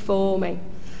 it's performing.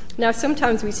 Now,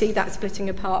 sometimes we see that splitting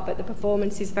apart, but the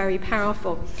performance is very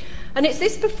powerful. And it's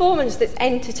this performance that's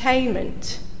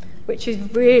entertainment, which is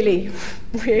really,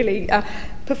 really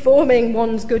performing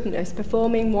one's goodness,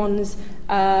 performing one's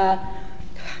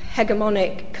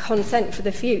hegemonic consent for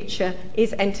the future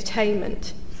is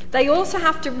entertainment. They also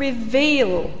have to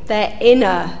reveal their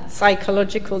inner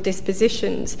psychological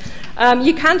dispositions.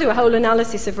 You can do a whole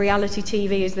analysis of reality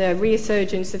TV as the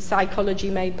resurgence of psychology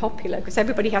made popular, because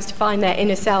everybody has to find their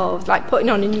inner selves. Like putting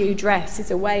on a new dress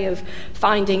is a way of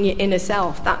finding your inner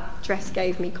self. That dress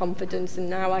gave me confidence, and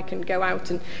now I can go out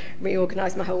and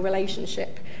reorganise my whole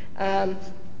relationship.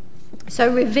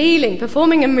 So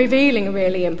performing and revealing are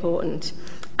really important.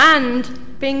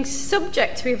 And being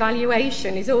subject to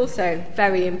evaluation is also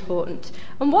very important.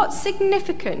 And what's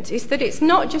significant is that it's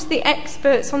not just the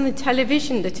experts on the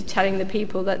television that are telling the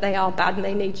people that they are bad and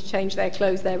they need to change their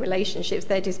clothes, their relationships,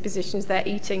 their dispositions, their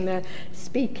eating, their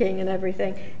speaking and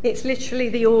everything. It's literally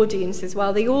the audience as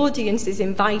well. The audience is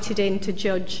invited in to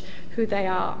judge who they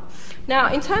are.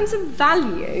 Now, in terms of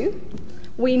value,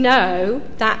 we know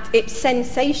that it's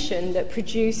sensation that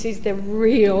produces the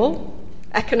real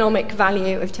economic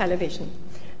value of television.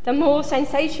 The more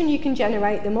sensation you can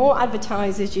generate, the more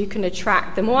advertisers you can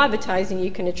attract. The more advertising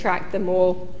you can attract, the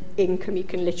more income you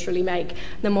can literally make.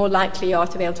 The more likely you are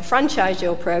to be able to franchise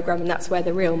your programme, and that's where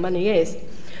the real money is.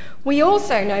 We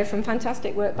also know from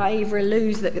fantastic work by Eva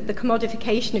Illouz that the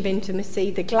commodification of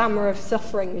intimacy, the glamour of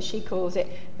suffering, as she calls it,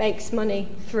 makes money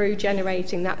through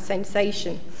generating that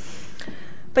sensation.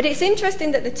 But it's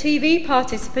interesting that the TV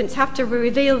participants have to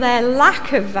reveal their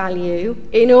lack of value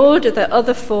in order that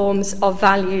other forms of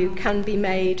value can be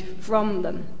made from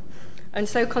them. And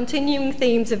so continuing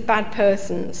themes of bad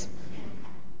persons.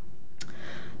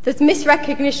 There's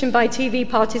misrecognition by TV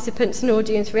participants and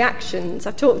audience reactions.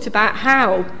 I've talked about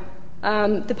how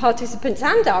the participants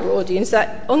and our audience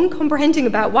are uncomprehending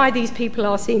about why these people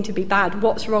are seen to be bad,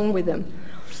 what's wrong with them.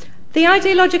 The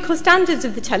ideological standards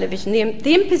of the television,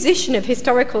 the imposition of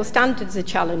historical standards are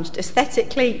challenged,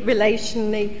 aesthetically,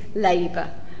 relationally, labour.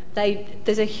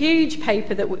 There's a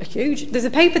paper that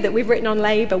we've written on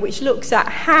labour which looks at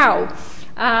how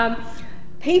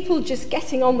people just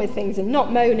getting on with things and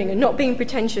not moaning and not being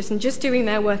pretentious and just doing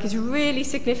their work is really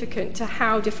significant to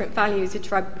how different values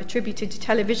are attributed to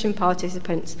television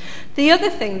participants. The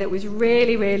other thing that was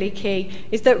really, really key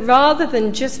is that rather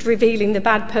than just revealing the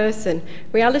bad person,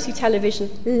 reality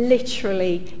television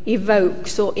literally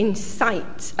evokes or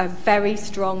incites a very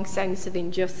strong sense of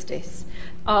injustice.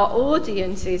 Our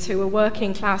audiences who are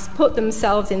working class put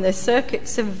themselves in the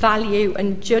circuits of value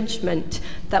and judgment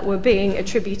that were being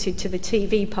attributed to the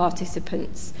TV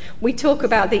participants. We talk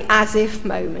about the as-if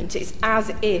moment. It's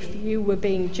as if you were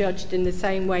being judged in the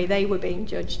same way they were being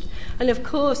judged. And of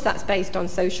course that's based on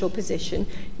social position.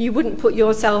 You wouldn't put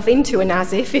yourself into an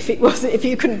as-if if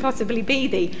you couldn't possibly be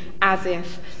the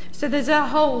as-if. So there's a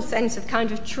whole sense of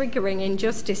kind of triggering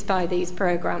injustice by these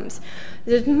programmes.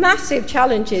 There's massive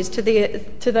challenges to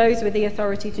those with the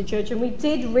authority to judge, and we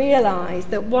did realise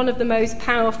that one of the most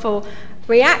powerful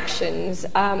reactions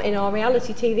in our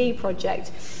reality TV project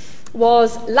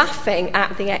was laughing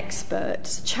at the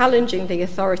experts, challenging the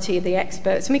authority of the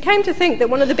experts. And we came to think that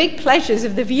one of the big pleasures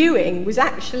of the viewing was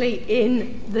actually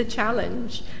in the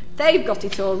challenge. They've got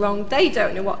it all wrong. They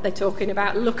don't know what they're talking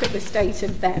about. Look at the state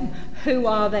of them. Who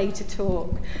are they to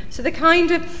talk? So the kind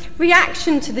of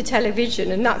reaction to the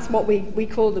television, and that's what we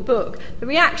call the book, the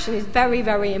reaction is very,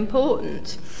 very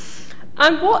important.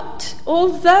 And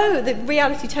although the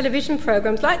reality television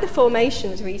programmes, like the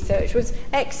Formations research, was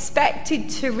expected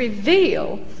to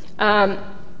reveal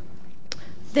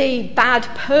the bad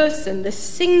person, the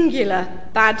singular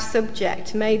bad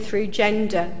subject made through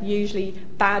gender, usually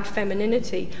bad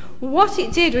femininity, what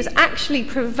it did was actually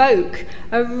provoke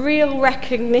a real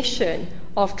recognition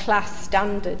of class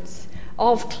standards,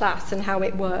 of class and how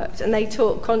it worked. And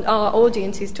our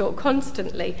audiences talk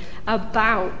constantly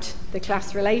about the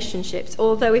class relationships,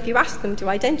 although if you ask them to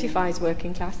identify as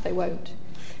working class, they won't.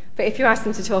 But if you ask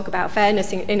them to talk about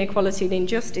fairness, inequality and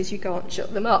injustice, you can't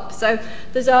shut them up. So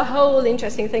there's a whole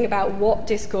interesting thing about what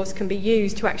discourse can be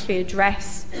used to actually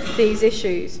address these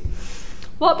issues.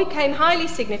 What became highly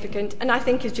significant, and I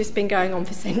think has just been going on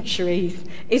for centuries,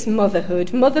 is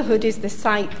motherhood. Motherhood is the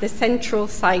central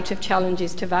site of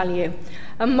challenges to value.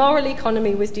 A moral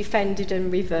economy was defended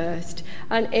and reversed.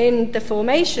 And in the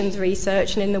Formations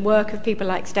research and in the work of people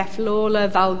like Steph Lawler,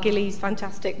 Val Gillies'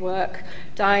 fantastic work,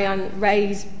 Diane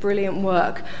Ray's brilliant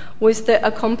work, was that a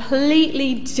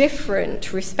completely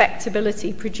different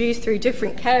respectability produced through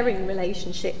different caring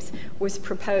relationships was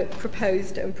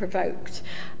proposed and provoked.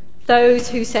 Those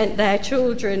who sent their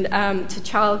children to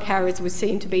childcarers were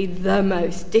seen to be the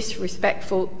most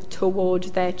disrespectful toward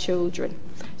their children.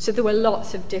 So there were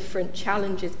lots of different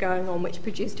challenges going on which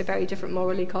produced a very different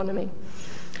moral economy.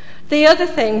 The other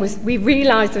thing was we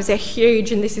realised there was a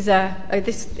huge, and this is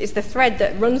the thread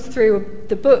that runs through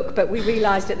the book, but we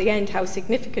realised at the end how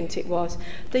significant it was.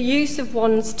 The use of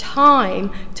one's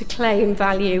time to claim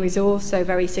value is also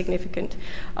very significant.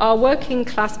 Our working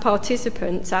class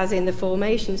participants, as in the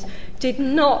formations, did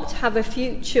not have a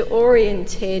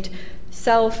future-oriented,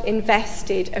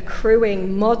 self-invested,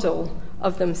 accruing model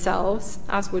of themselves,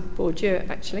 as would Bourdieu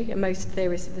actually, and most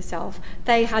theorists of the self.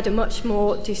 They had a much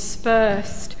more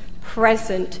dispersed,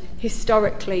 present,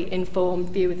 historically informed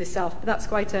view of the self. But that's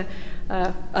quite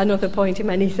another point in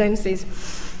many senses.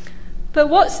 But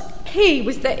what's key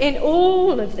was that in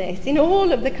all of this, in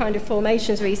all of the kind of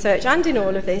formations research and in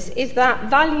all of this, is that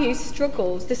value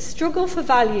struggles, the struggle for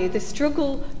value, the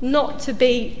struggle not to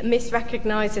be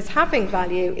misrecognised as having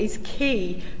value is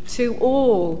key to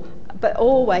all, but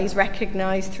always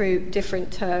recognised through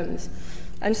different terms.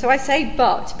 And so I say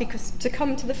but, because to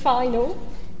come to the final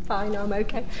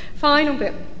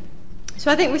bit. So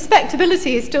I think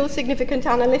respectability is still significant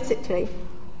analytically.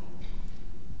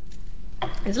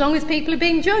 As long as people are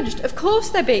being judged, of course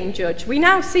they're being judged. We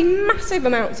now see massive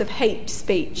amounts of hate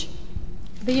speech.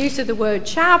 The use of the word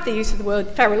chav, the use of the word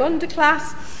feral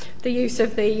underclass, the use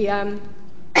of the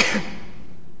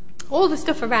all the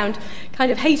stuff around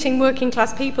kind of hating working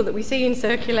class people that we see in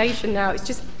circulation now, it's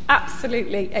just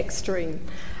absolutely extreme.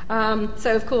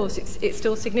 So, of course, it's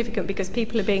still significant because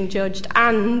people are being judged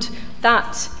and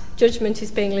that judgment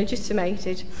is being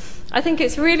legitimated. I think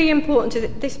it's really important to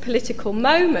this political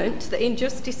moment that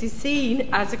injustice is seen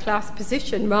as a class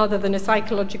position rather than a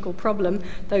psychological problem,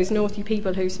 those naughty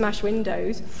people who smash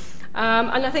windows.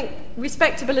 And I think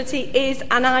respectability is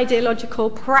an ideological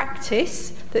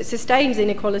practice that sustains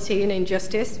inequality and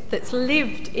injustice, that's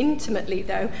lived intimately,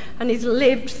 though, and is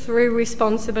lived through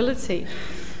responsibility.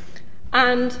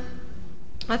 And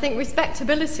I think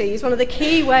respectability is one of the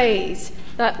key ways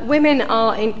that women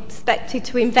are expected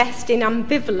to invest in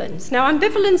ambivalence. Now,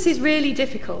 ambivalence is really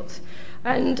difficult.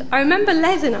 And I remember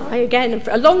Les and I, again,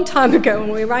 a long time ago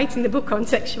when we were writing the book on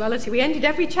sexuality, we ended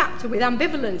every chapter with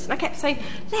ambivalence. And I kept saying,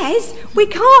 Les, we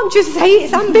can't just say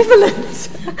it's ambivalent.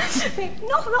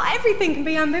 not everything can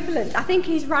be ambivalent. I think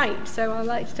he's right, so I'd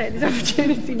like to take this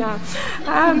opportunity now.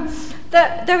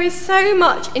 That there is so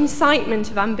much incitement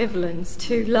of ambivalence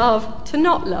to love, to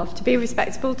not love, to be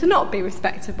respectable, to not be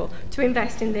respectable, to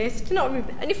invest in this, to not...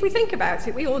 And if we think about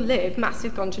it, we all live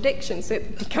massive contradictions, so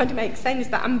it kind of makes sense,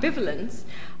 that ambivalence.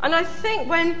 And I think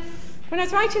when I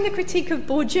was writing the critique of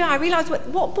Bourdieu, I realised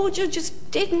what Bourdieu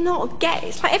just did not get.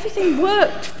 It's like everything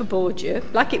worked for Bourdieu,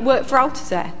 like it worked for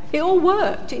Althusser. It all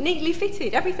worked. It neatly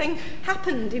fitted. Everything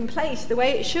happened in place the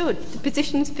way it should. The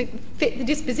positions fit the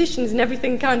dispositions and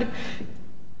everything kind of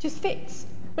just fits.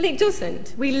 Well, it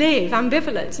doesn't. We live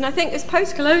ambivalence. And I think as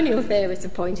post-colonial theorists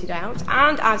have pointed out,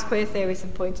 and as queer theorists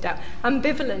have pointed out,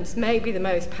 ambivalence may be the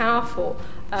most powerful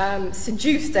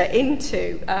seducer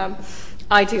into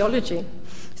ideology.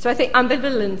 So I think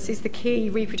ambivalence is the key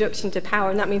reproduction to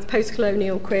power, and that means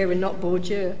post-colonial queer and not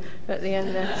Bourdieu at the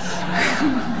end there.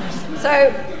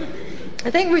 So I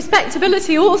think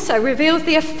respectability also reveals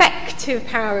the effective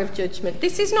power of judgment.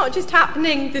 This is not just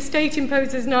happening, the state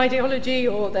imposes an ideology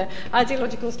or the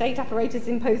ideological state apparatus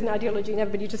impose an ideology and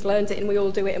everybody just learns it and we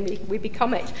all do it and we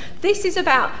become it. This is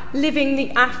about living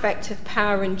the affect of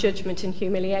power and judgment and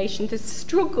humiliation, the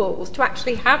struggles to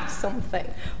actually have something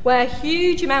where a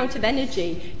huge amount of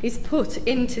energy is put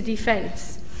into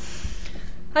defence.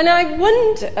 And I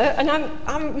wonder,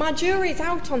 and my jury's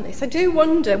out on this, I do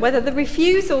wonder whether the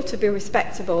refusal to be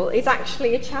respectable is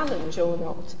actually a challenge or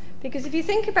not. Because if you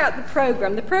think about the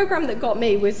programme that got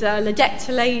me was La Dette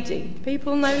to Lady.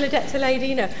 People know La Dette to Lady,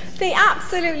 you know. The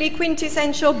absolutely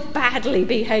quintessential badly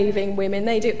behaving women.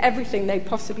 They do everything they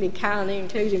possibly can,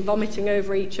 including vomiting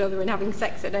over each other and having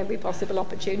sex at every possible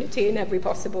opportunity in every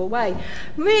possible way.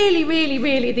 Really, really,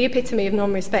 really the epitome of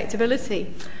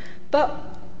non-respectability.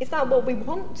 But is that what we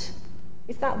want?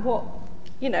 Is that what,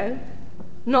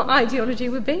 not ideology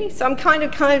would be? So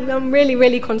I'm really,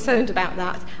 really concerned about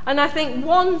that. And I think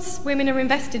once women are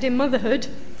invested in motherhood,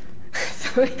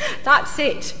 so that's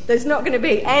it. There's not going to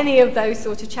be any of those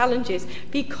sort of challenges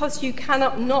because you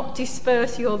cannot not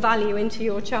disperse your value into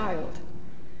your child.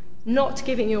 Not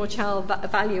giving your child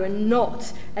value and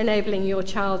not enabling your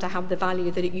child to have the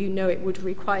value that it would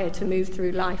require to move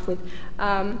through life with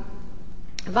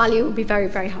value would be very,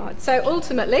 very hard. So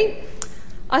ultimately,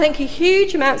 I think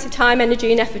huge amounts of time,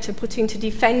 energy and effort are put into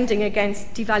defending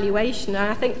against devaluation, and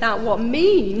I think that what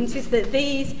means is that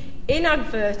these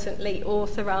inadvertently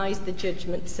authorise the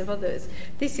judgments of others.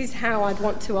 This is how I'd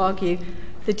want to argue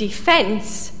the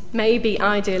defence may be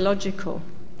ideological.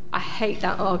 I hate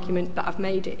that argument, but I've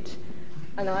made it.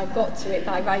 and I got to it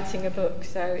by writing a book.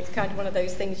 So it's kind of one of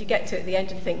those things you get to at the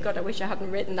end and think, God, I wish I hadn't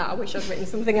written that. I wish I'd written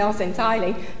something else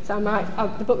entirely. So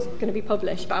the book's going to be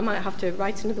published, but I might have to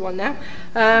write another one now.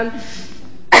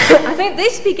 I think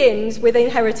this begins with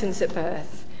inheritance at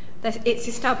birth. It's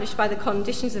established by the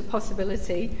conditions of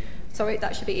possibility. Sorry,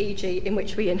 that should be e.g. in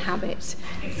which we inhabit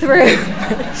through.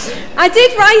 I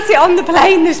did write it on the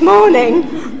plane this morning.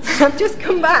 I've just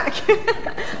come back.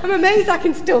 I'm amazed I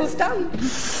can still stand.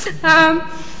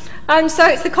 And so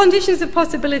it's the conditions of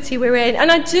possibility we're in.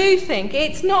 And I do think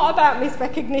it's not about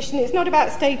misrecognition, it's not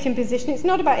about stating position, it's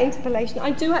not about interpolation.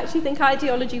 I do actually think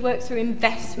ideology works through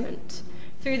investment,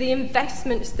 through the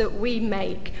investments that we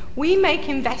make. We make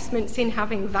investments in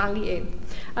having value.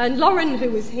 And Lauren,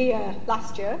 who was here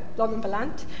last year, Lauren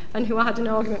Ballant, and who I had an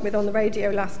argument with on the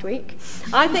radio last week,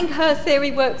 I think her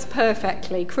theory works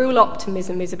perfectly. Cruel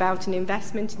optimism is about an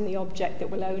investment in the object that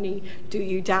will only do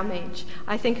you damage.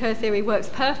 I think her theory works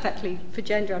perfectly for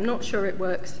gender. I'm not sure it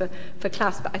works for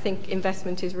class, but I think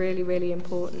investment is really, really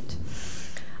important.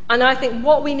 And I think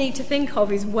what we need to think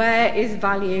of is where is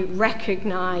value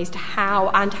recognised, how,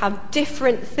 and have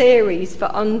different theories for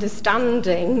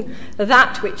understanding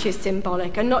that which is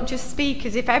symbolic, and not just speak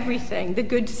as if everything, the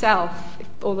good self,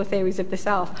 all the theories of the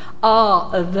self,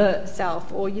 are the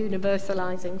self, or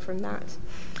universalising from that.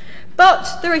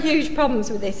 But there are huge problems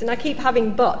with this, and I keep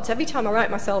having buts. Every time I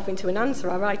write myself into an answer,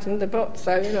 I write another but,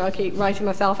 so I keep writing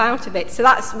myself out of it. So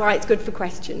that's why it's good for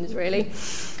questions, really.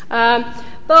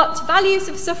 But values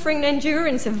of suffering and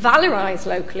endurance are valorised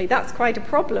locally. That's quite a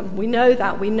problem. We know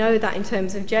that. We know that in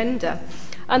terms of gender.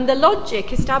 And the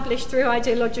logic established through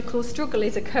ideological struggle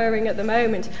is occurring at the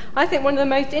moment. I think one of the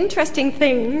most interesting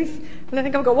things, and I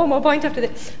think I've got one more point after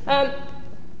this,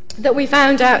 that we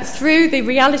found out through the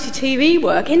reality TV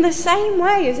work, in the same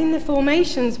way as in the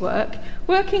formations work,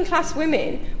 working class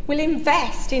women will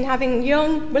invest in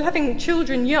having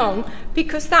children young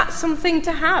because that's something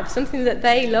to have, something that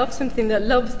they love, something that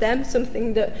loves them,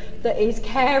 something that is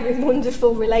caring,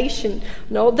 wonderful relation,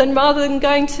 rather than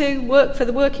going to work for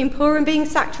the working poor and being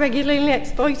sacked regularly and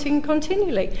exploiting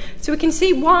continually. So we can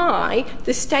see why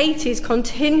the state is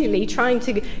continually trying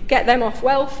to get them off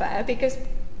welfare, because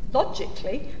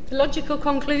logically, the logical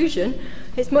conclusion,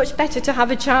 it's much better to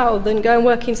have a child than go and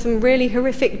work in some really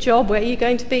horrific job where you're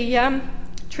going to be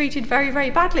treated very, very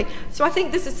badly. So I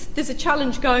think there's a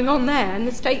challenge going on there, and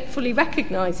the state fully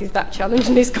recognises that challenge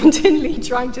and is continually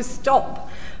trying to stop.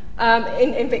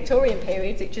 In Victorian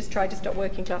periods, it just tried to stop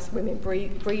working class women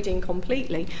breeding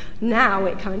completely. Now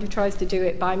it kind of tries to do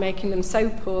it by making them so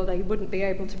poor they wouldn't be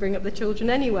able to bring up the children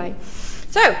anyway.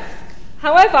 So,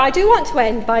 however, I do want to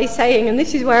end by saying, and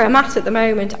this is where I'm at the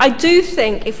moment, I do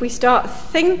think if we start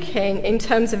thinking in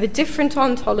terms of a different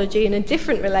ontology and a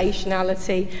different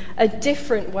relationality, a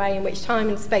different way in which time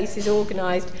and space is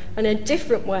organised, and a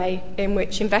different way in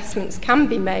which investments can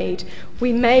be made,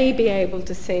 we may be able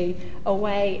to see a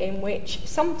way in which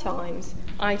sometimes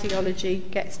ideology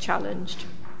gets challenged.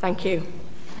 Thank you.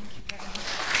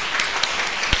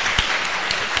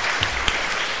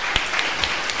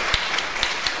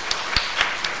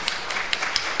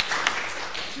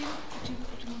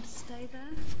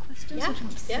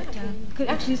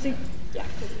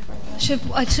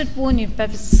 I should warn you,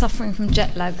 Bev is suffering from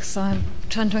jet lag, so I'm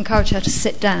trying to encourage her to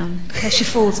sit down in case she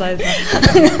falls over.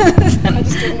 I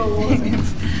just drink more water.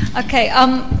 Okay,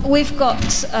 we've got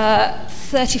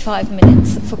 35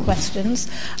 minutes for questions.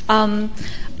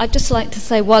 I'd just like to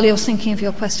say, while you're thinking of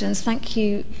your questions, thank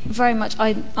you very much.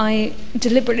 I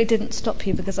deliberately didn't stop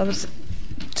you because I was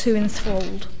too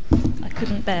enthralled. I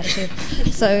couldn't bear to.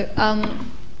 So,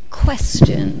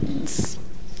 questions.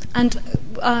 And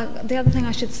the other thing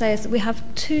I should say is that we have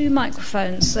 2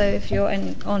 microphones, so if you're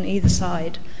on either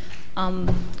side,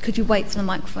 could you wait for the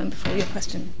microphone before your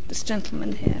question? This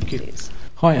gentleman here, please.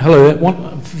 Hi, hello.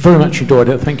 Very much enjoyed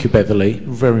it. Thank you, Beverley.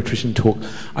 Very interesting talk.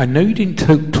 I know you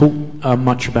didn't talk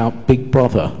much about Big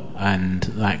Brother and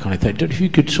that kind of thing. I don't know if you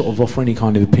could sort of offer any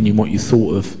kind of opinion what you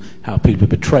thought of how people are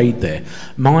portrayed there.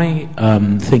 My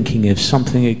thinking is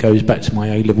something that goes back to my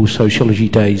A-level sociology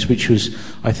days, which was,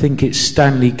 I think it's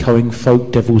Stanley Cohen,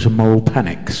 Folk, Devils and Moral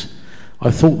Panics.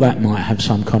 I thought that might have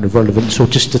some kind of relevance, or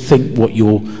just to think what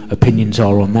your opinions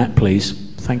are on that, please.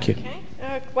 Thank you.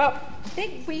 Okay. Well, I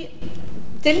think we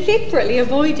deliberately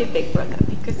avoided Big Brother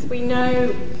because we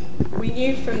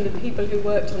knew from the people who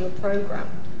worked on the programme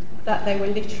that they were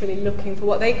literally looking for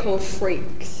what they call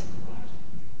freaks.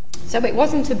 So it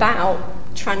wasn't about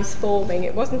transforming,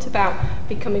 it wasn't about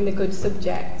becoming the good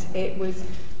subject, it was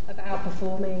about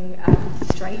performing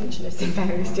strangeness in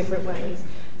various different ways.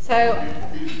 So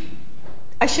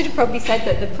I should have probably said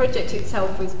that the project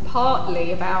itself was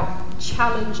partly about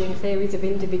challenging theories of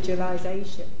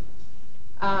individualisation.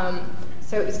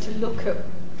 So it was to look at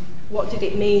what did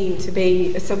it mean to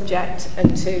be a subject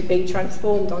and to be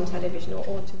transformed on television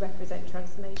or to represent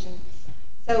transformation.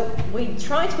 So we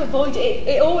tried to avoid it.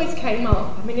 It always came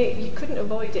up. I mean, you couldn't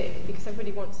avoid it because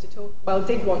everybody wants to talk, well,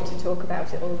 did want to talk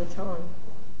about it all the time.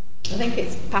 I think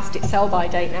it's past its sell-by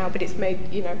date now, but it's made,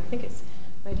 I think it's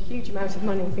made a huge amount of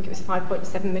money. I think it was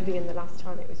 5.7 million the last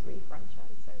time it was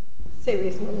refranchised, so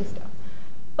serious money stuff.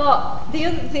 But the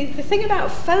thing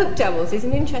about folk devils is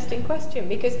an interesting question,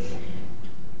 because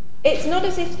it's not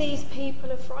as if these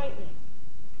people are frightening.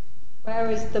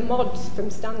 Whereas the mods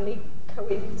from Stanley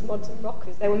Cohen's Mods and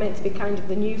Rockers, they were meant to be kind of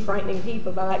the new frightening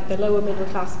people, but like the lower middle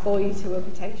class boys who are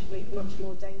potentially much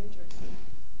more dangerous and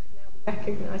could now be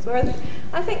recognised. Whereas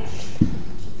I think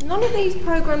none of these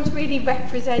programmes really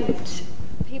represent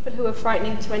people who are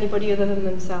frightening to anybody other than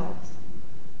themselves.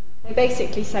 They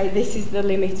basically say this is the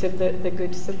limit of the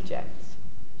good subjects.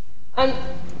 And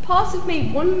part of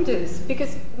me wonders,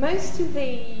 because most of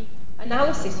the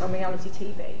analysis on reality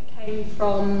TV came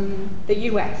from the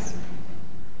US.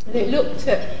 And it looked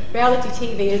at reality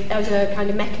TV as a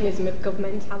kind of mechanism of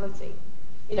governmentality.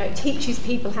 It teaches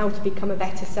people how to become a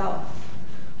better self.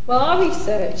 Well, our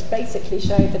research basically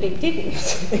showed that it didn't.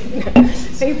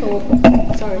 People,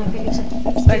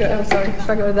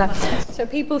 struggle with that. So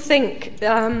people think,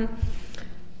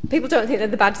 people don't think they're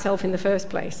the bad self in the first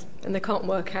place, and they can't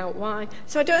work out why.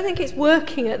 So I don't think it's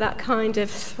working at that kind of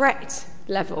threat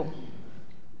level.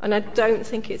 And I don't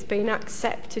think it's been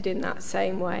accepted in that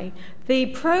same way. The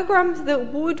programmes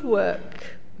that would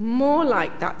work more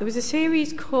like that, there was a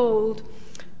series called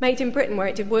Made in Britain where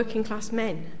it did working class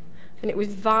men. And it was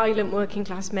violent working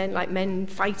class men, like men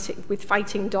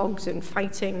fighting dogs and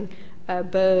fighting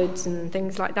birds and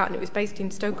things like that. And it was based in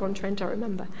Stoke-on-Trent, I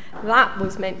remember. That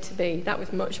was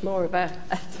much more of a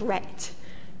threat.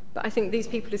 But I think these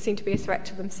people seem to be a threat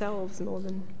to themselves more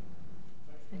than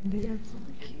anything else.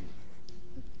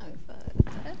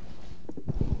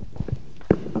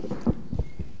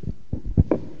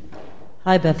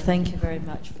 Hi, Bev. Thank you very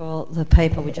much for the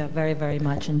paper, which I very, very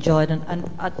much enjoyed. And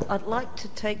I'd like to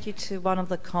take you to one of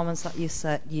the comments that you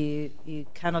said you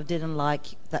kind of didn't like,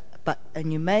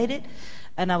 and you made it.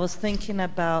 And I was thinking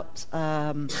about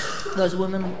those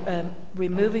women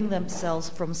removing themselves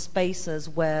from spaces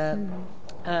where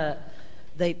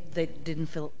they didn't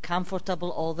feel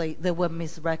comfortable or they were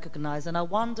misrecognized. And I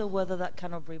wonder whether that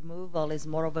kind of removal is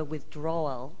more of a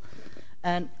withdrawal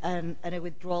and a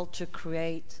withdrawal to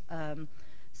create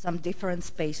some different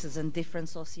spaces and different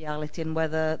sociality, and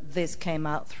whether this came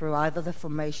out through either the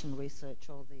formation research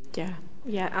or the...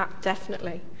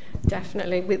 Definitely.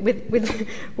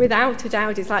 Without a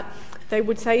doubt, it's like they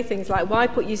would say things like, why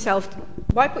put yourself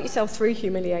through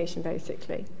humiliation,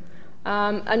 basically.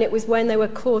 And it was when they were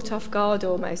caught off guard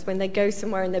almost, when they go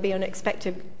somewhere and they'd be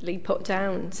unexpectedly put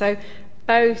down. So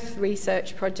both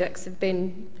research projects have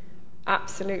been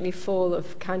absolutely full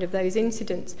of kind of those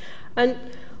incidents. And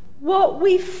what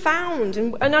we found,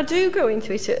 and I do go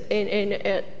into it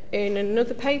in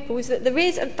another paper, was that there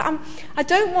is, I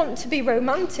don't want to be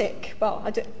romantic, well,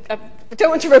 I don't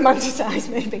want to romanticise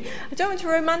maybe, I don't want to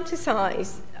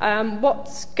romanticise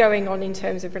what's going on in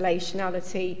terms of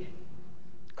relationality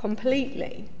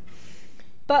completely.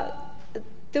 But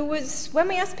there was, when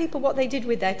we asked people what they did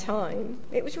with their time,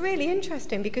 it was really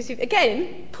interesting because,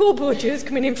 again, Paul Bourdieu's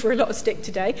coming in for a lot of stick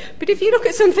today, but if you look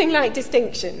at something like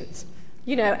distinctions,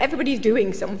 everybody's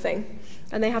doing something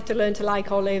and they have to learn to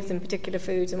like olives and particular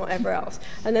foods and whatever else.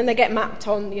 And then they get mapped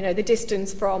on, the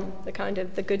distance from the kind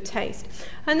of the good taste.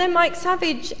 And then Mike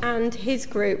Savage and his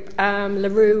group,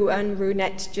 LaRue and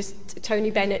Runette,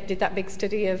 Tony Bennett did that big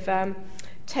study of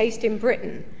taste in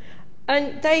Britain.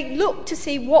 And they look to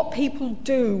see what people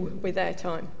do with their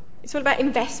time. It's all about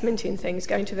investment in things,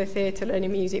 going to the theatre,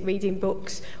 learning music, reading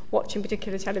books, watching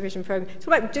particular television programmes. It's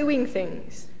all about doing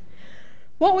things.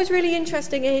 What was really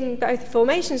interesting in both the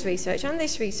formations research and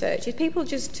this research is people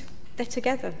they're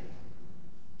together.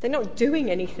 They're not doing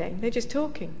anything, they're just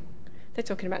talking. They're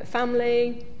talking about the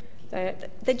family, they're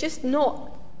just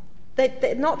not,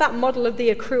 they're not that model of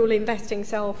the accrual investing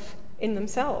self in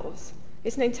themselves.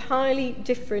 It's an entirely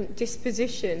different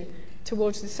disposition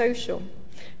towards the social.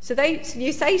 So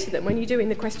you say to them, when you're doing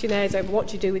the questionnaires over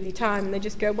what you do with your time, and they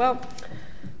just go, well,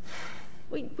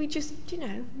 we just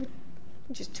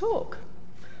talk.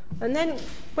 And then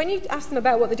when you ask them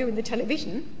about what they do with the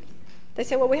television, they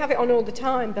say, well, we have it on all the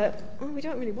time, but we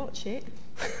don't really watch it.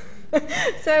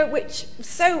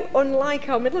 So unlike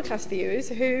our middle-class viewers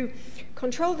who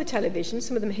control the television.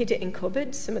 Some of them hid it in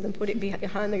cupboards, some of them put it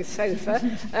behind the sofa,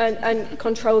 and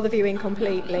control the viewing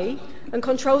completely, and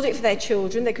controlled it for their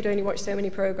children. They could only watch so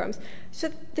many programmes. So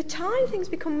the time things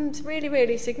becomes really,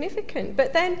 really significant.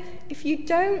 But then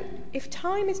if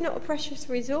time is not a precious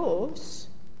resource,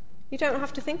 you don't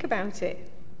have to think about it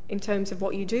in terms of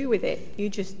what you do with it. You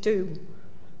just do.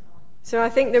 So I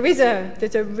think there's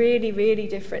a really, really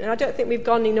different, and I don't think we've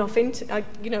gone enough into,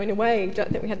 in a way, I don't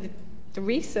think we had the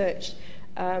research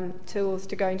tools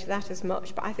to go into that as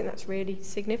much, but I think that's really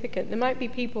significant. There might be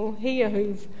people here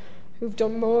who've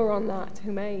done more on that,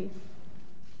 who may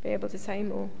be able to say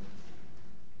more.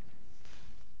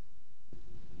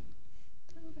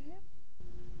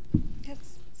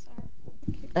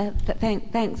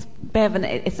 Thanks, Bev. And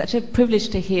it's such a privilege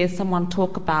to hear someone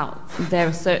talk about their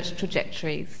research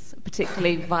trajectories,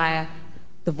 particularly via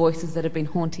the voices that have been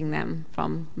haunting them,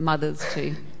 from mothers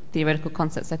to theoretical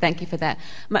concepts. So thank you for that.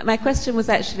 My question was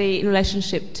actually in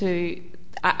relationship to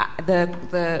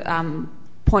the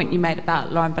point you made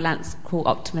about Lauren Ballant's cruel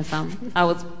optimism. I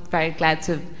was very glad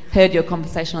to have heard your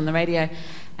conversation on the radio.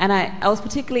 And I was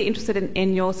particularly interested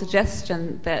in your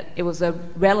suggestion that it was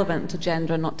relevant to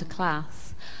gender and not to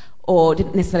class, or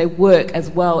didn't necessarily work as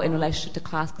well in relationship to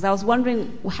class. Because I was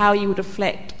wondering how you would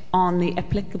reflect on the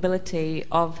applicability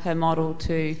of her model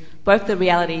to both the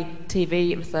reality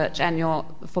TV research and your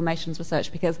formations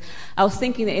research, because I was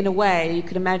thinking that in a way you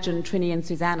could imagine Trini and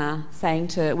Susanna saying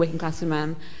to working class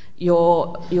women,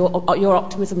 your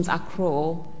optimisms are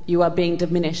cruel, you are being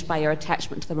diminished by your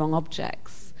attachment to the wrong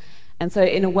objects. And so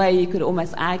in a way you could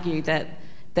almost argue that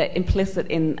implicit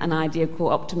in an idea of cruel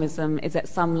optimism is that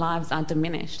some lives are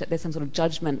diminished, that there's some sort of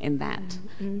judgment in that.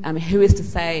 Mm-hmm. Who is to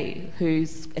say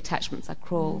whose attachments are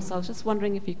cruel? So I was just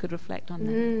wondering if you could reflect on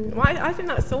that. Well, I think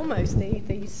that's almost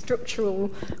the structural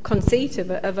conceit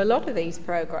of a lot of these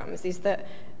programmes, is that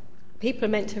people are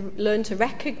meant to learn to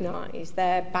recognise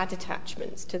their bad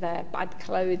attachments to their bad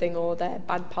clothing or their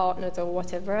bad partners or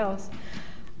whatever else.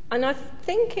 And I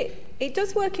think it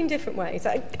does work in different ways.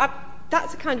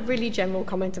 That's a kind of really general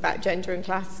comment about gender and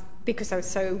class, because I was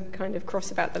so kind of cross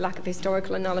about the lack of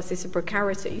historical analysis of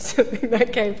precarity, so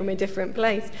that came from a different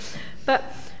place. But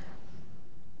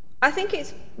I think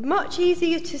it's much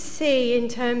easier to see in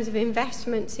terms of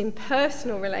investments in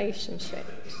personal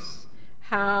relationships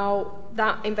how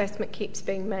that investment keeps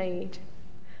being made.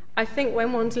 I think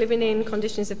when one's living in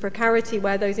conditions of precarity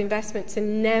where those investments are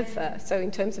never, so in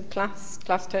terms of class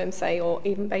terms, say, or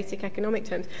even basic economic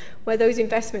terms, where those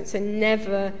investments are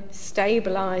never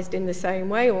stabilised in the same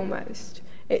way almost,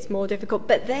 it's more difficult.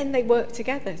 But then they work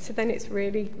together, so then it's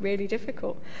really, really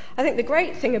difficult. I think the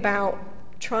great thing about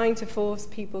trying to force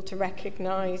people to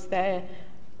recognise their,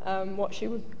 what she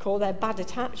would call their bad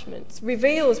attachments,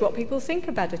 reveals what people think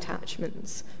are bad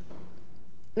attachments.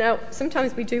 Now,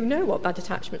 sometimes we do know what bad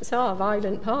attachments are.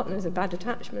 Violent partners are bad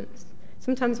attachments.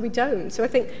 Sometimes we don't. So I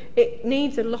think it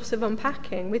needs a lot of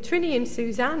unpacking. With Trini and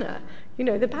Susanna,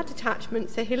 the bad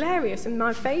attachments are hilarious, and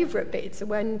my favourite bits are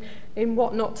when, in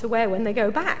What Not to Wear, when they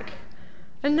go back.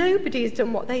 And nobody has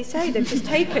done what they say. They've just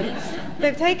taken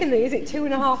these at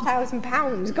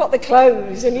 £2,500, got the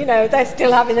clothes, and, they're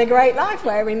still having a great life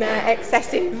wearing their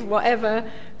excessive whatever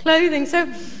clothing.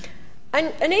 So,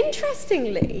 and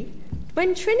interestingly,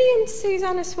 when Trini and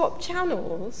Susanna swapped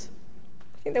channels,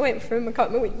 I think they went from, I can't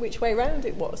remember which way round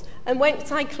it was, and went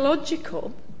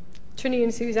psychological, Trini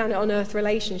and Susanna unearthed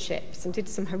relationships and did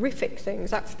some horrific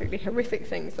things, absolutely horrific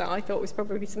things that I thought was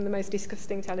probably some of the most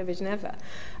disgusting television ever,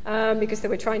 because they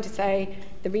were trying to say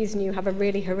the reason you have a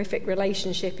really horrific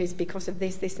relationship is because of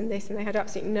this, this and this, and they had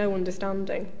absolutely no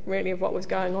understanding really of what was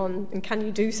going on, and can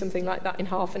you do something like that in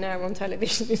half an hour on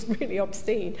television is really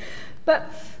obscene. But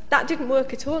that didn't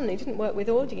work at all, and it didn't work with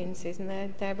audiences, and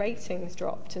their ratings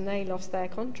dropped and they lost their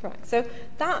contract. So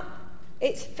that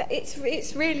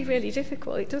it's really, really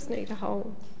difficult. It does need a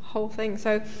whole thing.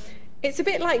 So it's a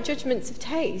bit like judgments of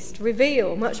taste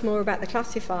reveal much more about the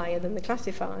classifier than the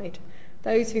classified.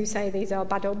 Those who say these are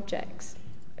bad objects,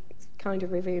 it's kind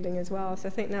of revealing as well. So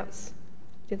I think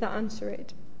did that answer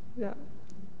it? Yeah.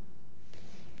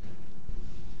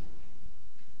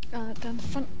 Down the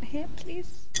front here,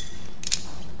 please.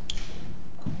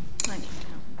 Thanks.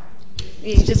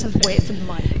 You just have to wait for the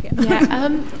mic.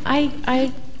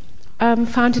 Yeah. I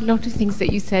found a lot of things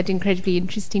that you said incredibly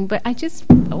interesting, but I just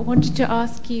wanted to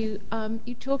ask you,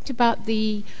 you talked about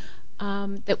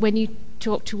that when you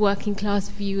talked to working class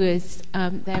viewers,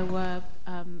 there were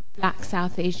black,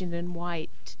 South Asian and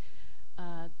white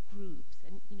groups.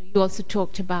 And you also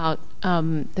talked about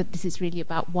that this is really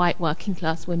about white working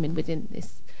class women within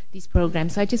these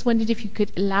programs. So I just wondered if you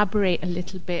could elaborate a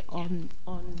little bit on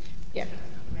yeah.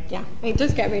 yeah, it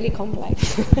does get really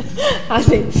complex. As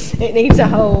it needs a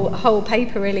whole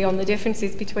paper really on the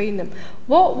differences between them.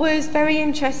 What was very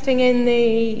interesting in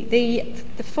the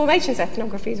formations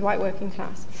ethnography is white working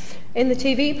class. In the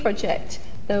TV project,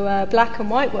 there were black and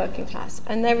white working class,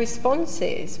 and their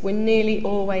responses were nearly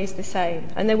always the same.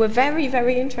 And they were very,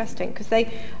 very interesting because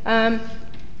they,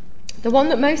 the one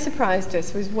that most surprised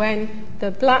us was when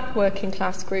the black working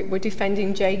class group were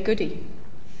defending Jay Goody.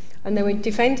 And they were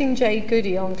defending Jay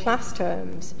Goody on class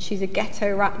terms. She's a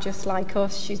ghetto rat just like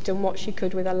us. She's done what she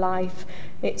could with her life.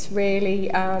 It's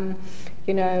really,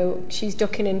 she's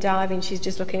ducking and diving. She's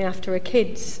just looking after her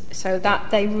kids. So that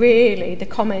the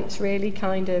comments really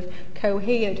kind of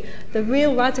cohered. The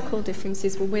real radical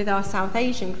differences were with our South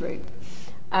Asian group,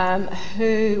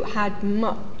 who had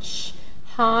much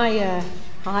higher,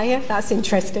 that's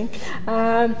interesting,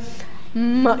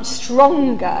 much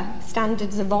stronger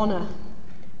standards of honour.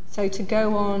 So to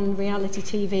go on reality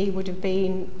TV would have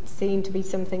been seen to be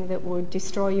something that would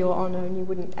destroy your honour and you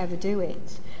wouldn't ever do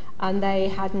it. And they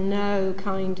had no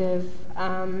kind of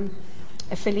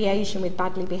affiliation with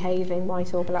badly behaving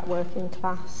white or black working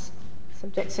class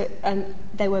subjects. And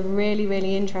they were really,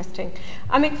 really interesting.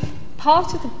 I mean,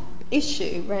 part of the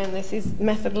issue around this is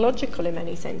methodological in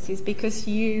many senses, because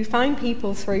you find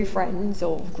people through friends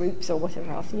or groups or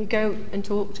whatever else, and you go and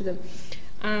talk to them.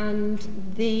 And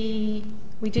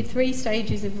we did 3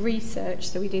 stages of research.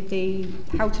 So we did the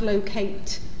how to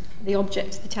locate the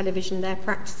objects of the television, their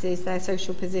practices, their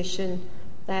social position,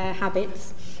 their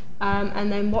habits,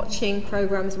 and then watching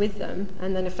programmes with them,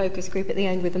 and then a focus group at the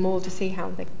end with them all to see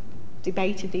how they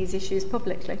debated these issues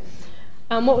publicly.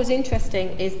 And what was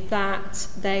interesting is that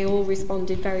they all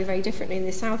responded very, very differently. And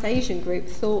the South Asian group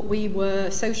thought we were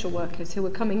social workers who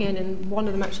were coming in, and one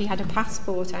of them actually had a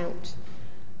passport out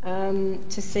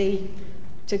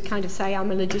to kind of say,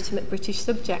 I'm a legitimate British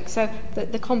subject. So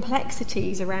the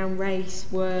complexities around race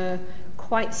were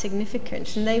quite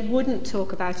significant, and they wouldn't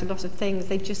talk about a lot of things.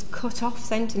 They'd just cut off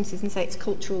sentences and say, it's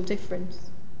cultural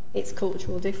difference. It's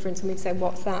cultural difference. And we'd say,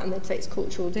 what's that? And they'd say, it's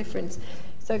cultural difference.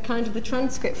 So kind of the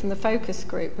transcript from the focus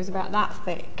group was about that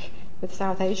thick with the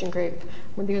South Asian group.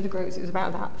 With the other groups, it was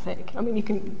about that thick. I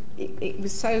mean, it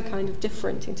was so kind of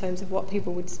different in terms of what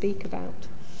people would speak about.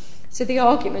 So the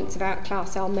arguments about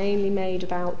class are mainly made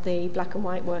about the black and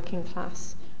white working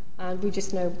class, and we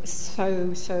just know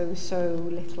so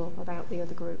little about the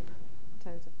other group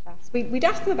in terms of class. We'd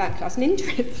ask them about class, and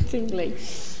interestingly,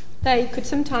 they could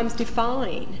sometimes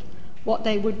define what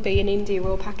they would be in India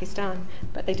or Pakistan,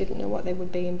 but they didn't know what they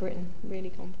would be in Britain.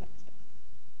 Really complex.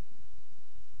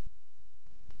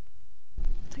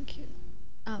 Thank you.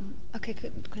 Okay,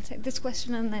 could I take this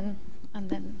question and then.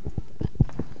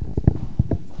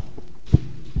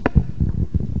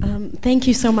 Thank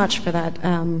you so much for that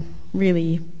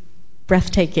really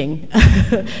breathtaking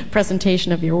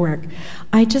presentation of your work.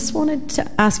 I just wanted to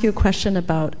ask you a question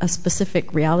about a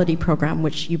specific reality program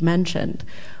which you mentioned,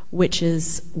 which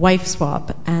is Wife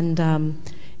Swap, and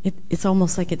it's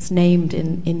almost like it's named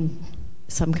in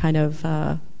some kind of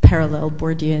parallel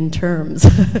Bourdieuian terms.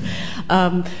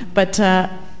 But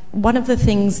one of the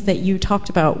things that you talked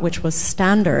about, which was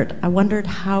standard, I wondered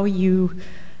how you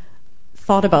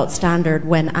thought about standard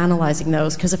when analyzing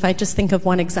those, because if I just think of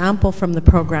one example from the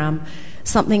program,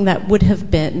 something that would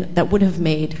have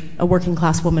made a working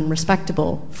class woman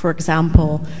respectable, for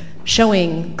example,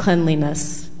 showing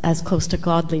cleanliness as close to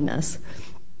godliness,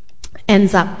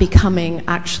 ends up becoming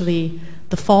actually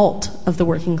the fault of the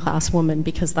working class woman,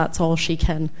 because that's all she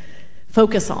can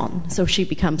focus on. So she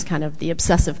becomes kind of the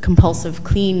obsessive compulsive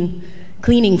cleaning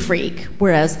freak,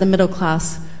 whereas the middle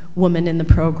class woman in the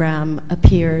program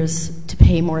appears to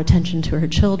pay more attention to her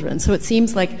children. So it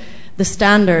seems like the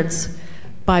standards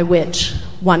by which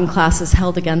one class is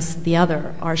held against the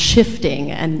other are shifting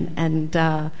and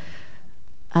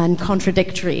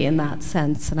contradictory in that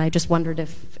sense. And I just wondered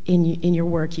if in your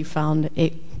work you found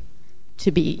it to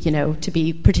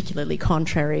be particularly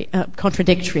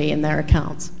contradictory in their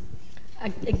accounts.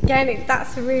 Again,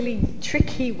 that's a really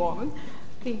tricky one,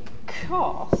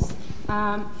 because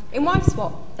in Wife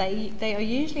Swap they are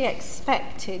usually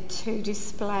expected to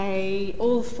display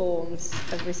all forms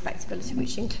of respectability,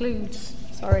 which includes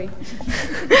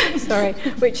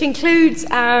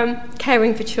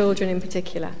caring for children in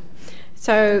particular.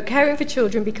 So caring for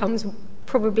children becomes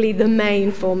probably the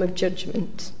main form of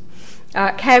judgment.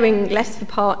 Caring less for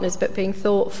partners but being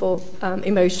thoughtful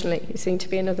emotionally is seen to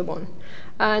be another one.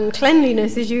 And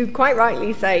cleanliness, as you quite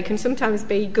rightly say, can sometimes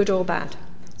be good or bad.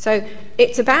 So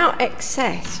it's about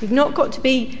excess. You've not got to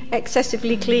be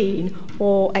excessively clean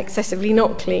or excessively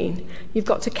not clean. You've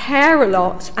got to care a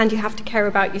lot, and you have to care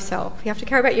about yourself. You have to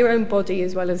care about your own body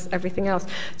as well as everything else.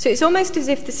 So it's almost as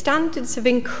if the standards have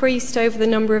increased over the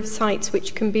number of sites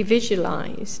which can be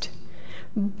visualised,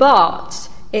 but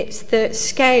it's the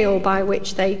scale by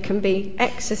which they can be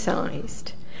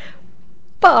exercised.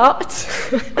 But,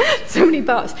 so many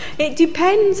buts, it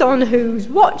depends on who's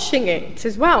watching it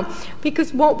as well.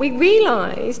 Because what we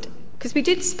realised, because we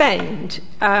did spend,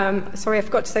 I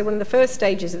forgot to say, one of the first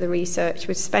stages of the research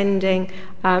was spending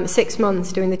 6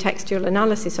 months doing the textual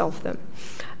analysis of them.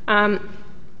 And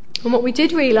what we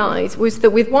did realise was that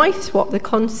with wife swap, the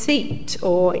conceit,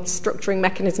 or its structuring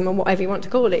mechanism, or whatever you want to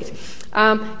call it,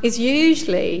 is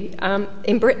usually,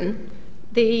 in Britain,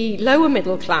 the lower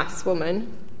middle class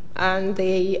woman and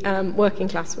the working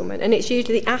class woman, and it's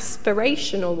usually the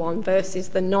aspirational one versus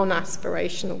the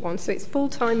non-aspirational one. So it's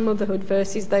full-time motherhood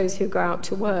versus those who go out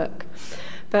to work,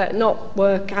 but not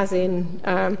work as in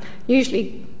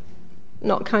usually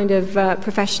not kind of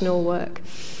professional work.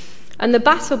 And the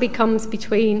battle becomes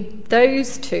between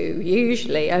those two,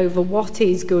 usually over what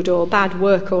is good or bad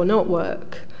work or not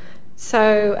work.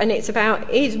 So, and it's about,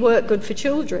 is work good for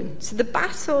children? So the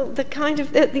battle, the kind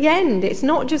of, at the end, it's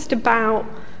not just about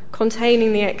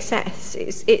containing the excess,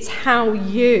 it's how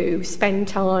you spend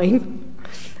time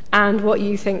and what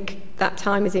you think that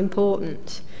time is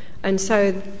important. And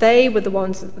so they were the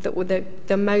ones that were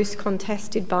the most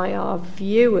contested by our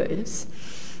viewers.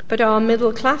 But our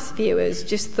middle class viewers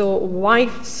just thought,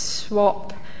 wife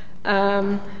swap,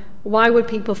 why would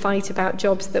people fight about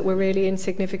jobs that were really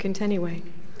insignificant anyway?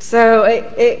 So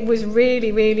it was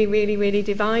really, really, really, really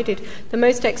divided. The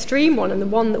most extreme one, and the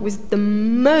one that was the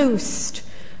most,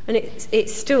 and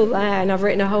it's still there, and I've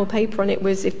written a whole paper on it,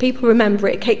 was, if people remember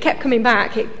it kept coming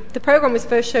back. The programme was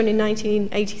first shown in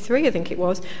 1983, I think it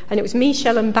was, and it was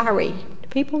Michelle and Barry. Do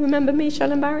people remember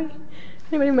Michelle and Barry?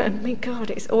 Anybody remember? My God,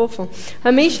 it's awful.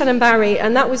 Michelle and Barry,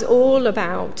 and that was all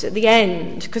about, at the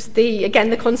end, because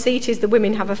the conceit is the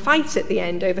women have a fight at the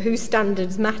end over whose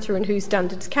standards matter and whose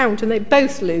standards count, and they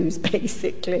both lose,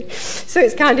 basically. So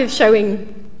it's kind of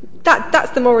showing,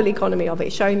 that's the moral economy of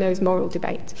it, showing those moral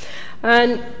debates.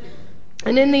 And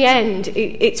in the end,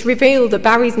 it's revealed that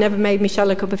Barry's never made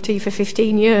Michelle a cup of tea for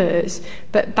 15 years,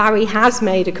 but Barry has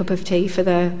made a cup of tea for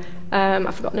the,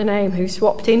 I've forgotten her name, who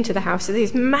swapped into the house. So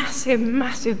this massive,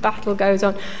 massive battle goes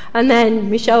on. And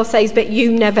then Michelle says, but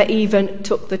you never even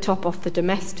took the top off the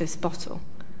Domestos bottle.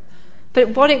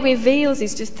 But what it reveals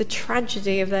is just the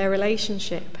tragedy of their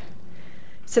relationship.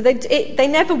 So they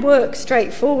never work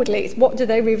straightforwardly. It's what do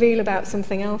they reveal about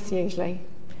something else, usually.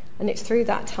 And it's through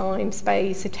that time,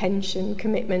 space, attention,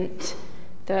 commitment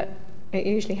that it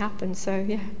usually happens. So,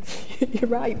 yeah, you're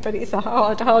right, but it's a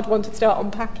hard one to start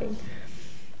unpacking.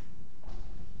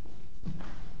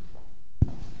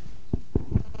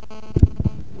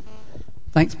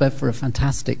 Thanks, Bev, for a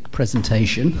fantastic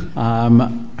presentation.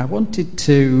 I wanted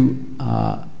to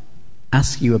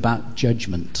ask you about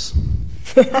judgment.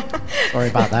 Sorry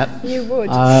about that. You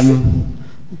would.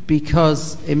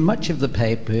 Because in much of the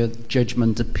paper,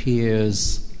 judgment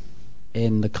appears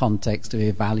in the context of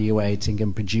evaluating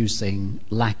and producing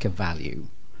lack of value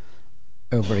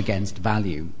over against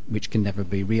value, which can never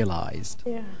be realized.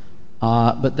 Yeah.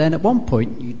 But then at one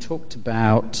point, you talked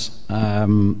about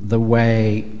the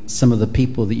way some of the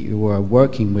people that you were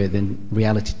working with in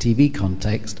reality TV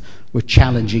context were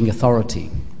challenging authority.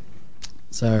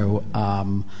 So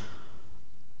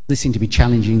they seem to be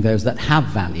challenging those that have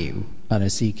value and are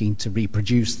seeking to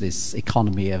reproduce this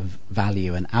economy of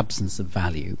value and absence of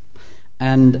value.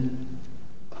 And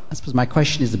I suppose my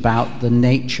question is about the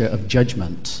nature of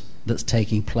judgment that's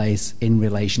taking place in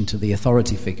relation to the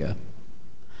authority figure,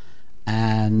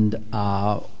 and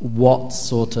what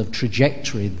sort of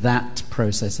trajectory that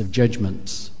process of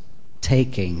judgment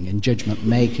taking and judgment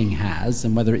making has,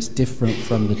 and whether it's different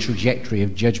from the trajectory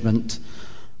of judgment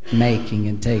making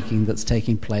and taking that's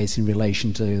taking place in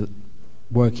relation to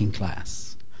working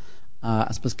class.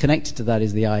 I suppose connected to that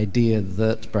is the idea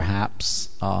that perhaps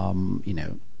a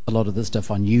lot of the stuff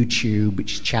on YouTube,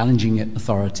 which is challenging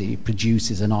authority,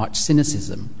 produces an arch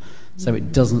cynicism. So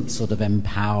it doesn't sort of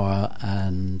empower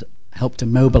and help to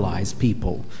mobilize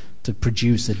people to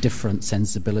produce a different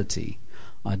sensibility,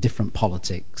 different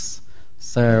politics.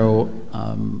 So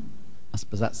I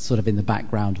suppose that's sort of in the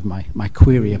background of my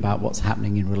query about what's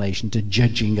happening in relation to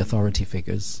judging authority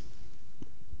figures.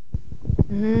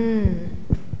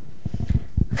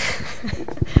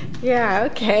 Yeah,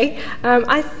 okay.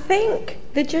 I think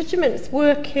the judgment's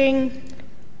working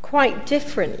quite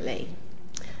differently.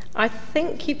 I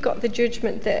think you've got the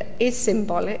judgment that is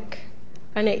symbolic,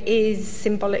 and it is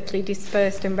symbolically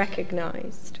dispersed and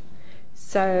recognised.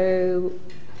 So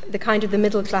the kind of the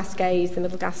middle-class gaze, the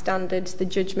middle-class standards, the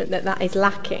judgment that is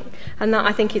lacking. And that,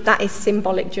 I think, that is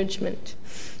symbolic judgment.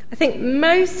 I think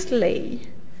mostly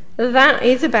that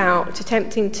is about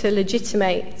attempting to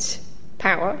legitimate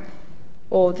power,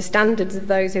 or the standards of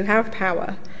those who have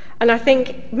power. And I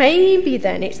think maybe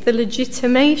then it's the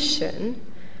legitimation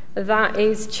that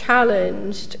is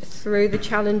challenged through the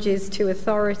challenges to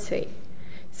authority.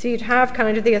 So you'd have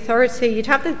kind of the authority, you'd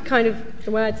have the kind of,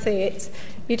 the way I'd say it,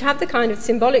 you'd have the kind of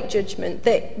symbolic judgment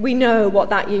that we know what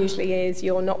that usually is.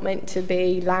 You're not meant to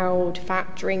be loud,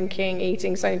 fat, drinking,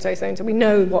 eating, so-and-so, so-and-so. We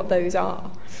know what those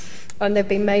are. And they've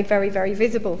been made very, very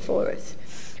visible for us.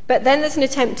 But then there's an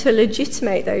attempt to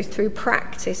legitimate those through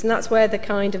practice, and that's where the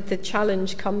kind of the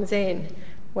challenge comes in,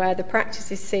 where the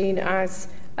practice is seen as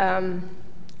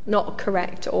not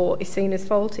correct or is seen as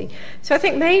faulty. So I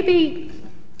think maybe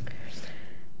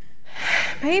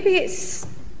it's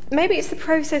the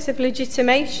process of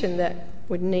legitimation that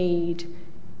would need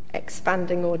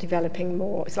expanding or developing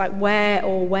more. It's like where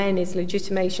or when is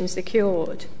legitimation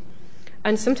secured?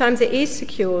 And sometimes it is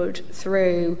secured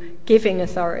through giving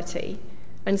authority,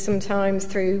 and sometimes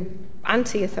through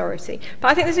anti-authority. But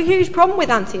I think there's a huge problem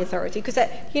with anti-authority because,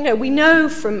 we know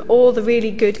from all the really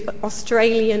good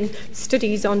Australian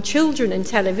studies on children and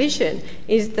television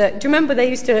is that, do you remember they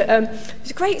used to, there's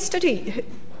a great study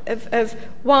of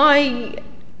why,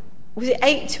 was it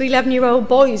 8 to 11-year-old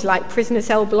boys like prisoner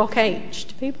cell block H?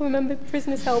 Do people remember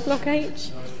prisoner cell block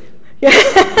H? Yeah.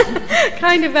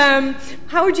 Kind of,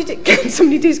 how would can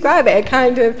somebody describe it? A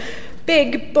kind of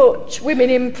big butch women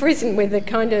in prison with a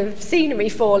kind of scenery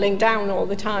falling down all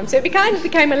the time. So it kind of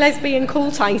became a lesbian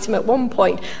cult item at one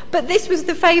point. But this was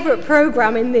the favourite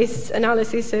programme in this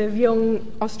analysis of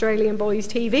young Australian boys'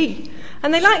 TV.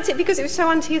 And they liked it because it was so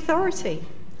anti-authority.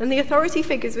 And the authority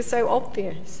figures were so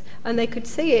obvious. And they could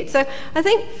see it. So I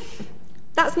think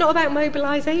that's not about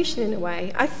mobilisation in a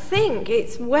way. I think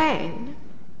it's when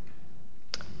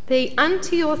the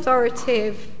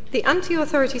anti-authority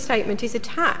statement is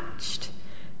attached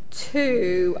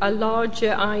to a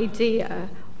larger idea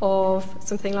of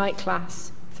something like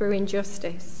class through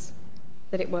injustice,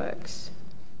 that it works.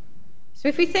 So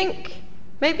if we think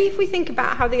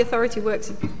about how the authority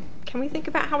works, can we think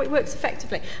about how it works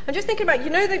effectively? I'm just thinking about,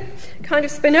 the kind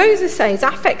of Spinoza says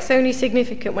affect's only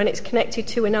significant when it's connected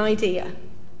to an idea,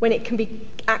 when it can be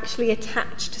actually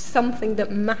attached to something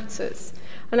that matters.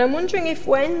 And I'm wondering if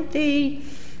when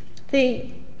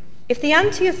if the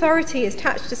anti-authority is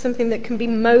attached to something that can be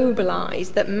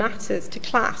mobilised, that matters to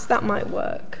class, that might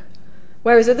work.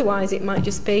 Whereas otherwise it might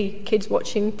just be kids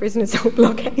watching Prisoner Cell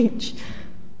Block H. Does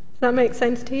that make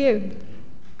sense to you?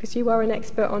 Because you are an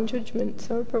expert on judgment,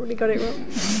 so I probably got it wrong.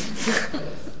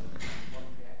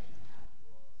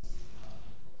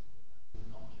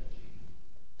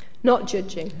 Not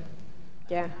judging.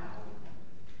 Yeah.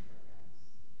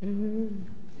 Mm.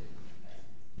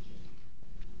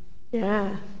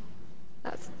 Yeah.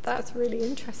 That's really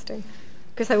interesting.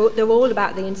 Because they're all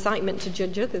about the incitement to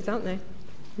judge others, aren't they?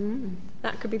 Mm.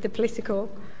 That could be the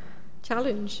political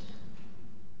challenge.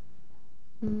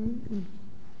 Mm.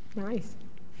 Nice.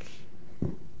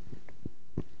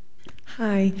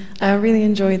 Hi, I really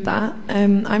enjoyed that.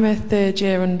 I'm a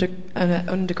third-year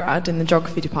undergrad in the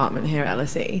geography department here at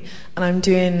LSE, and I'm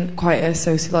doing quite a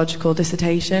sociological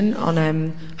dissertation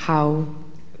on how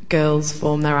girls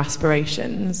form their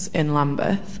aspirations in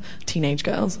Lambeth, teenage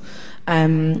girls.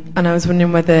 And I was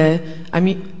wondering whether,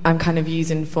 I'm kind of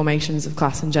using formations of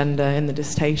class and gender in the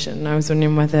dissertation, and I was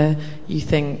wondering whether you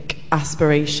think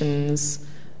aspirations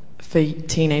for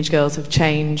teenage girls have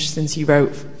changed since you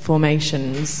wrote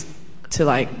formations to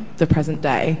like the present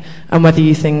day, and whether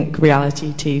you think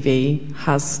reality TV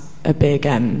has a big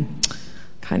whether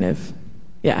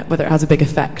it has a big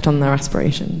effect on their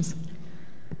aspirations.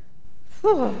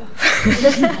 Oh.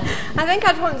 I think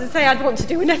I'd want to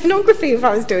do an ethnography if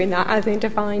I was doing that, I think, to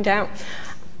find out.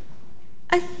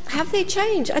 Have they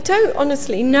changed? I don't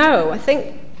honestly know. I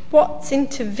think what's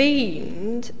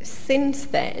intervened since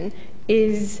then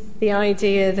is the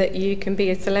idea that you can be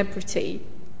a celebrity,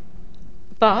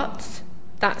 but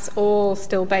that's all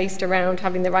still based around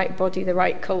having the right body, the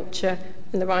right culture,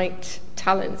 and the right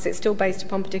talents. It's still based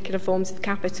upon particular forms of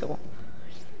capital.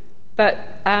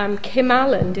 But Kim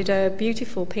Allen did a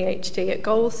beautiful PhD at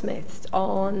Goldsmiths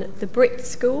on the Brit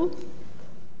School,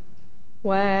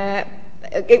 where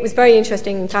it was very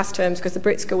interesting in class terms because the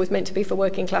Brit School was meant to be for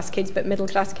working class kids, but middle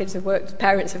class kids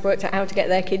parents have worked out how to get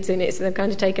their kids in it, so they've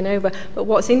kind of taken over. But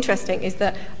what's interesting is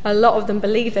that a lot of them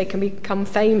believe they can become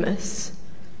famous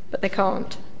but they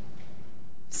can't.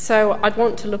 So I'd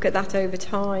want to look at that over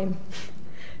time,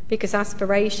 because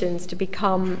aspirations to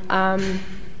become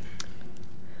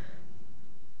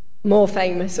more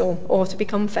famous or to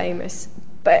become famous.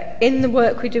 But in the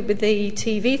work we did with the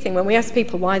TV thing, when we asked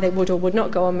people why they would or would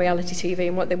not go on reality TV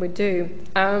and what they would do,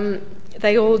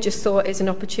 they all just saw it as an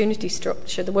opportunity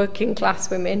structure. The working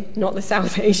class women, not the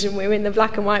South Asian women, the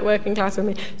black and white working class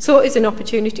women, saw it as an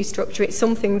opportunity structure. It's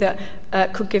something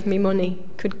that could give me money,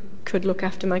 could look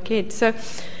after my kids. So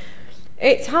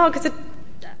it's hard, because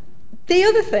the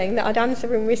other thing that I'd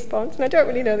answer in response, and I don't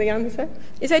really know the answer,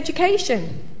 is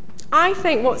education. I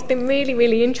think what's been really,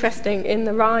 really interesting in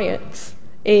the riots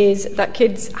is that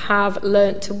kids have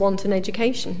learnt to want an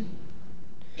education.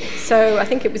 So I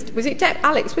think it was it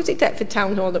Deptford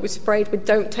Town Hall that was sprayed with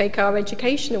 "Don't take our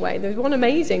education away"? There was one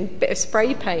amazing bit of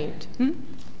spray paint.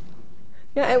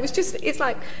 Yeah, it's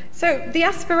like, so the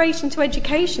aspiration to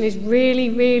education is really,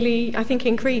 really, I think,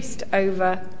 increased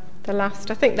over the last,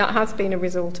 I think that has been a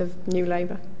result of New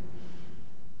Labour.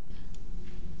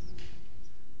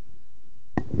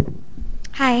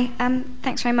 Hi,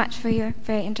 thanks very much for your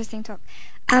very interesting talk.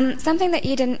 Something that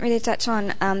you didn't really touch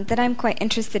on that I'm quite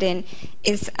interested in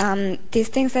is these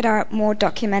things that are more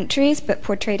documentaries but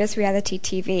portrayed as reality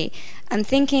TV. I'm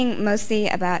thinking mostly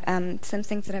about some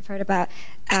things that I've heard about.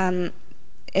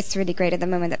 It's really great at the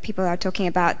moment that people are talking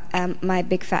about My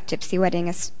Big Fat Gypsy Wedding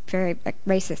as very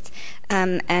racist,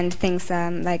 and things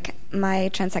like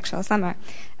My Transsexual Summer.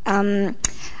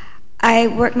 I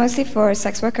work mostly for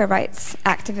sex worker rights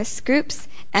activist groups,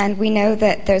 and we know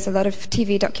that there's a lot of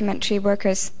TV documentary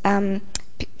workers,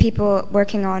 people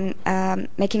working on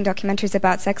making documentaries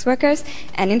about sex workers,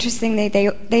 and interestingly,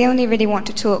 they only really want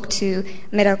to talk to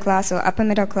middle class or upper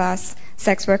middle class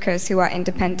sex workers who are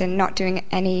independent, not doing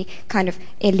any kind of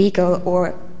illegal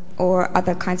or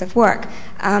other kinds of work.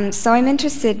 So I'm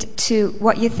interested to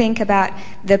what you think about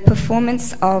the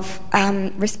performance of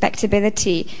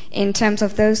respectability in terms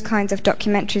of those kinds of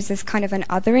documentaries as kind of an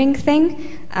othering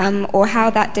thing, or how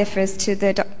that differs to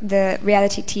the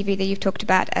reality TV that you've talked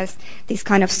about as these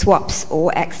kind of swaps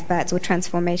or experts or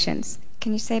transformations.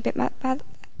 Can you say a bit more about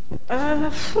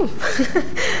that?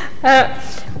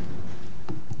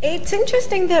 It's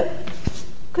interesting that,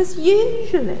 because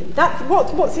usually,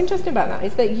 what's interesting about that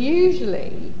is that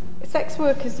usually sex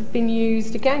workers have been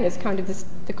used again as kind of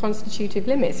the constitutive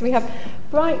limits. We have,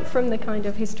 right from the kind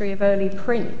of history of early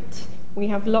print, we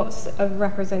have lots of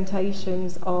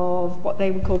representations of what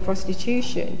they would call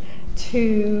prostitution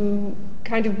to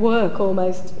kind of work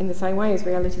almost in the same way as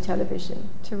reality television,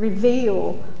 to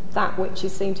reveal that which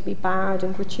is seen to be bad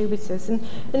and gratuitous. And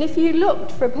if you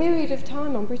looked for a period of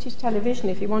time on British television,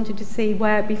 if you wanted to see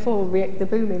where, before the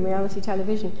boom in reality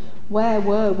television, where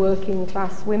were working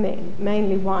class women,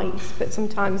 mainly white, but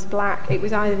sometimes black, it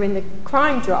was either in the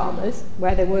crime dramas,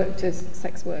 where they worked as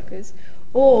sex workers,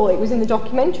 or it was in the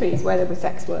documentaries where there were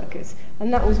sex workers,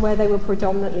 and that was where they were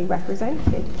predominantly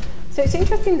represented. So it's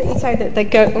interesting that you say that they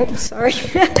go,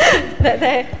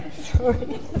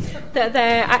 that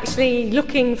they're actually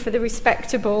looking for the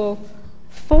respectable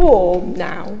form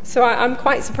now. So I'm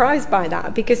quite surprised by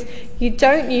that, because you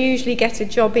don't usually get a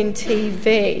job in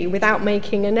TV without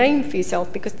making a name for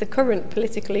yourself, because the current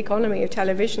political economy of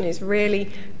television is really,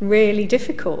 really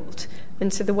difficult.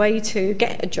 And so the way to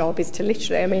get a job is to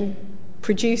literally,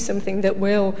 produce something that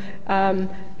will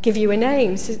give you a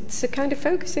name. So kind of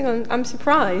focusing on, I'm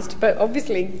surprised, but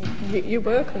obviously you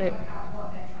work on it.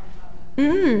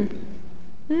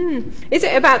 Is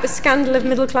it about the scandal of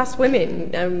middle-class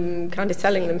women kind of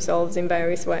selling themselves in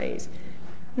various ways?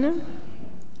 No?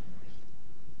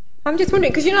 I'm just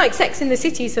wondering, because like Sex in the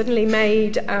City suddenly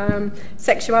made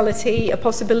sexuality a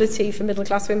possibility for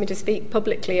middle-class women to speak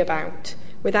publicly about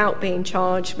without being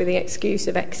charged with the excuse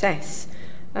of excess.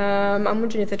 I'm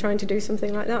wondering if they're trying to do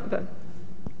something like that, but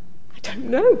I don't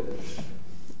know.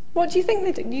 What do you think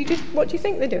they're doing? What do you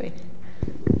think they're doing?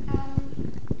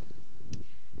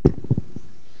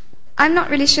 I'm not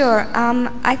really sure.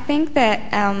 I think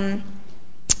that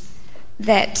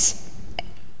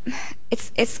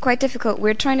it's quite difficult.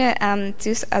 We're trying to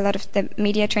do a lot of the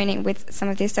media training with some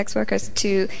of these sex workers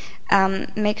to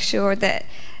make sure that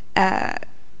that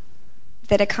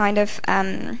a kind of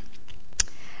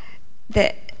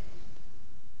that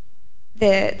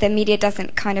the media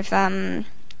doesn't kind of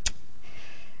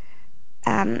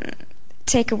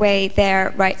take away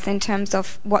their rights in terms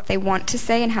of what they want to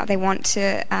say and how they want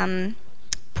to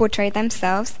portray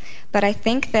themselves. But I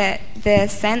think that the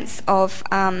sense of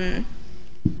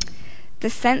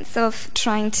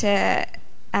trying to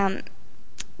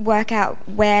work out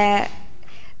where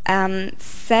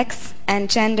sex and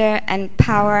gender and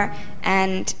power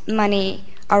and money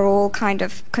are all kind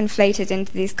of conflated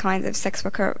into these kinds of sex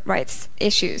worker rights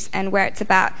issues, and where it's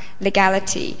about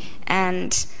legality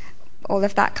and all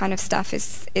of that kind of stuff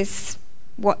is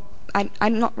what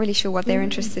I'm not really sure what they're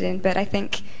interested in, but I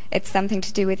think it's something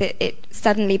to do with it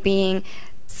suddenly being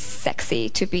sexy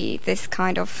to be this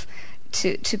kind of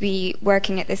to be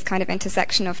working at this kind of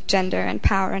intersection of gender and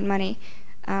power and money.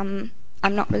 I'm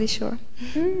not really sure.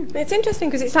 It's interesting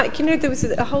because it's like, there was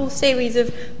a whole series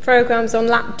of programs on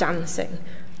lap dancing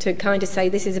to kind of say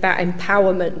this is about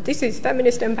empowerment. This is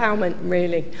feminist empowerment,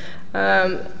 really.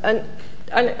 And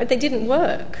they didn't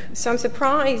work. So I'm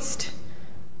surprised.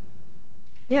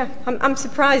 Yeah, I'm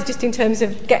surprised just in terms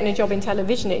of getting a job in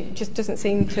television. It just doesn't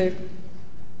seem to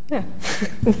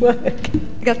work.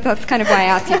 I guess that's kind of why I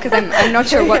asked you, because I'm not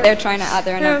sure what they're trying to add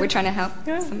there, and we're trying to help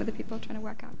some of the people trying to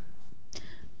work out.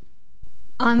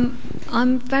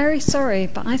 I'm very sorry,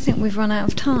 but I think we've run out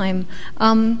of time.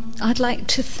 I'd like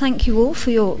to thank you all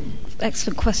for your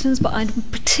excellent questions, but I'd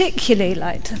particularly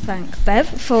like to thank Bev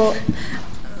for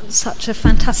such a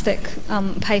fantastic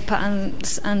paper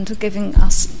and giving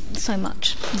us so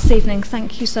much this evening.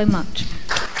 Thank you so much.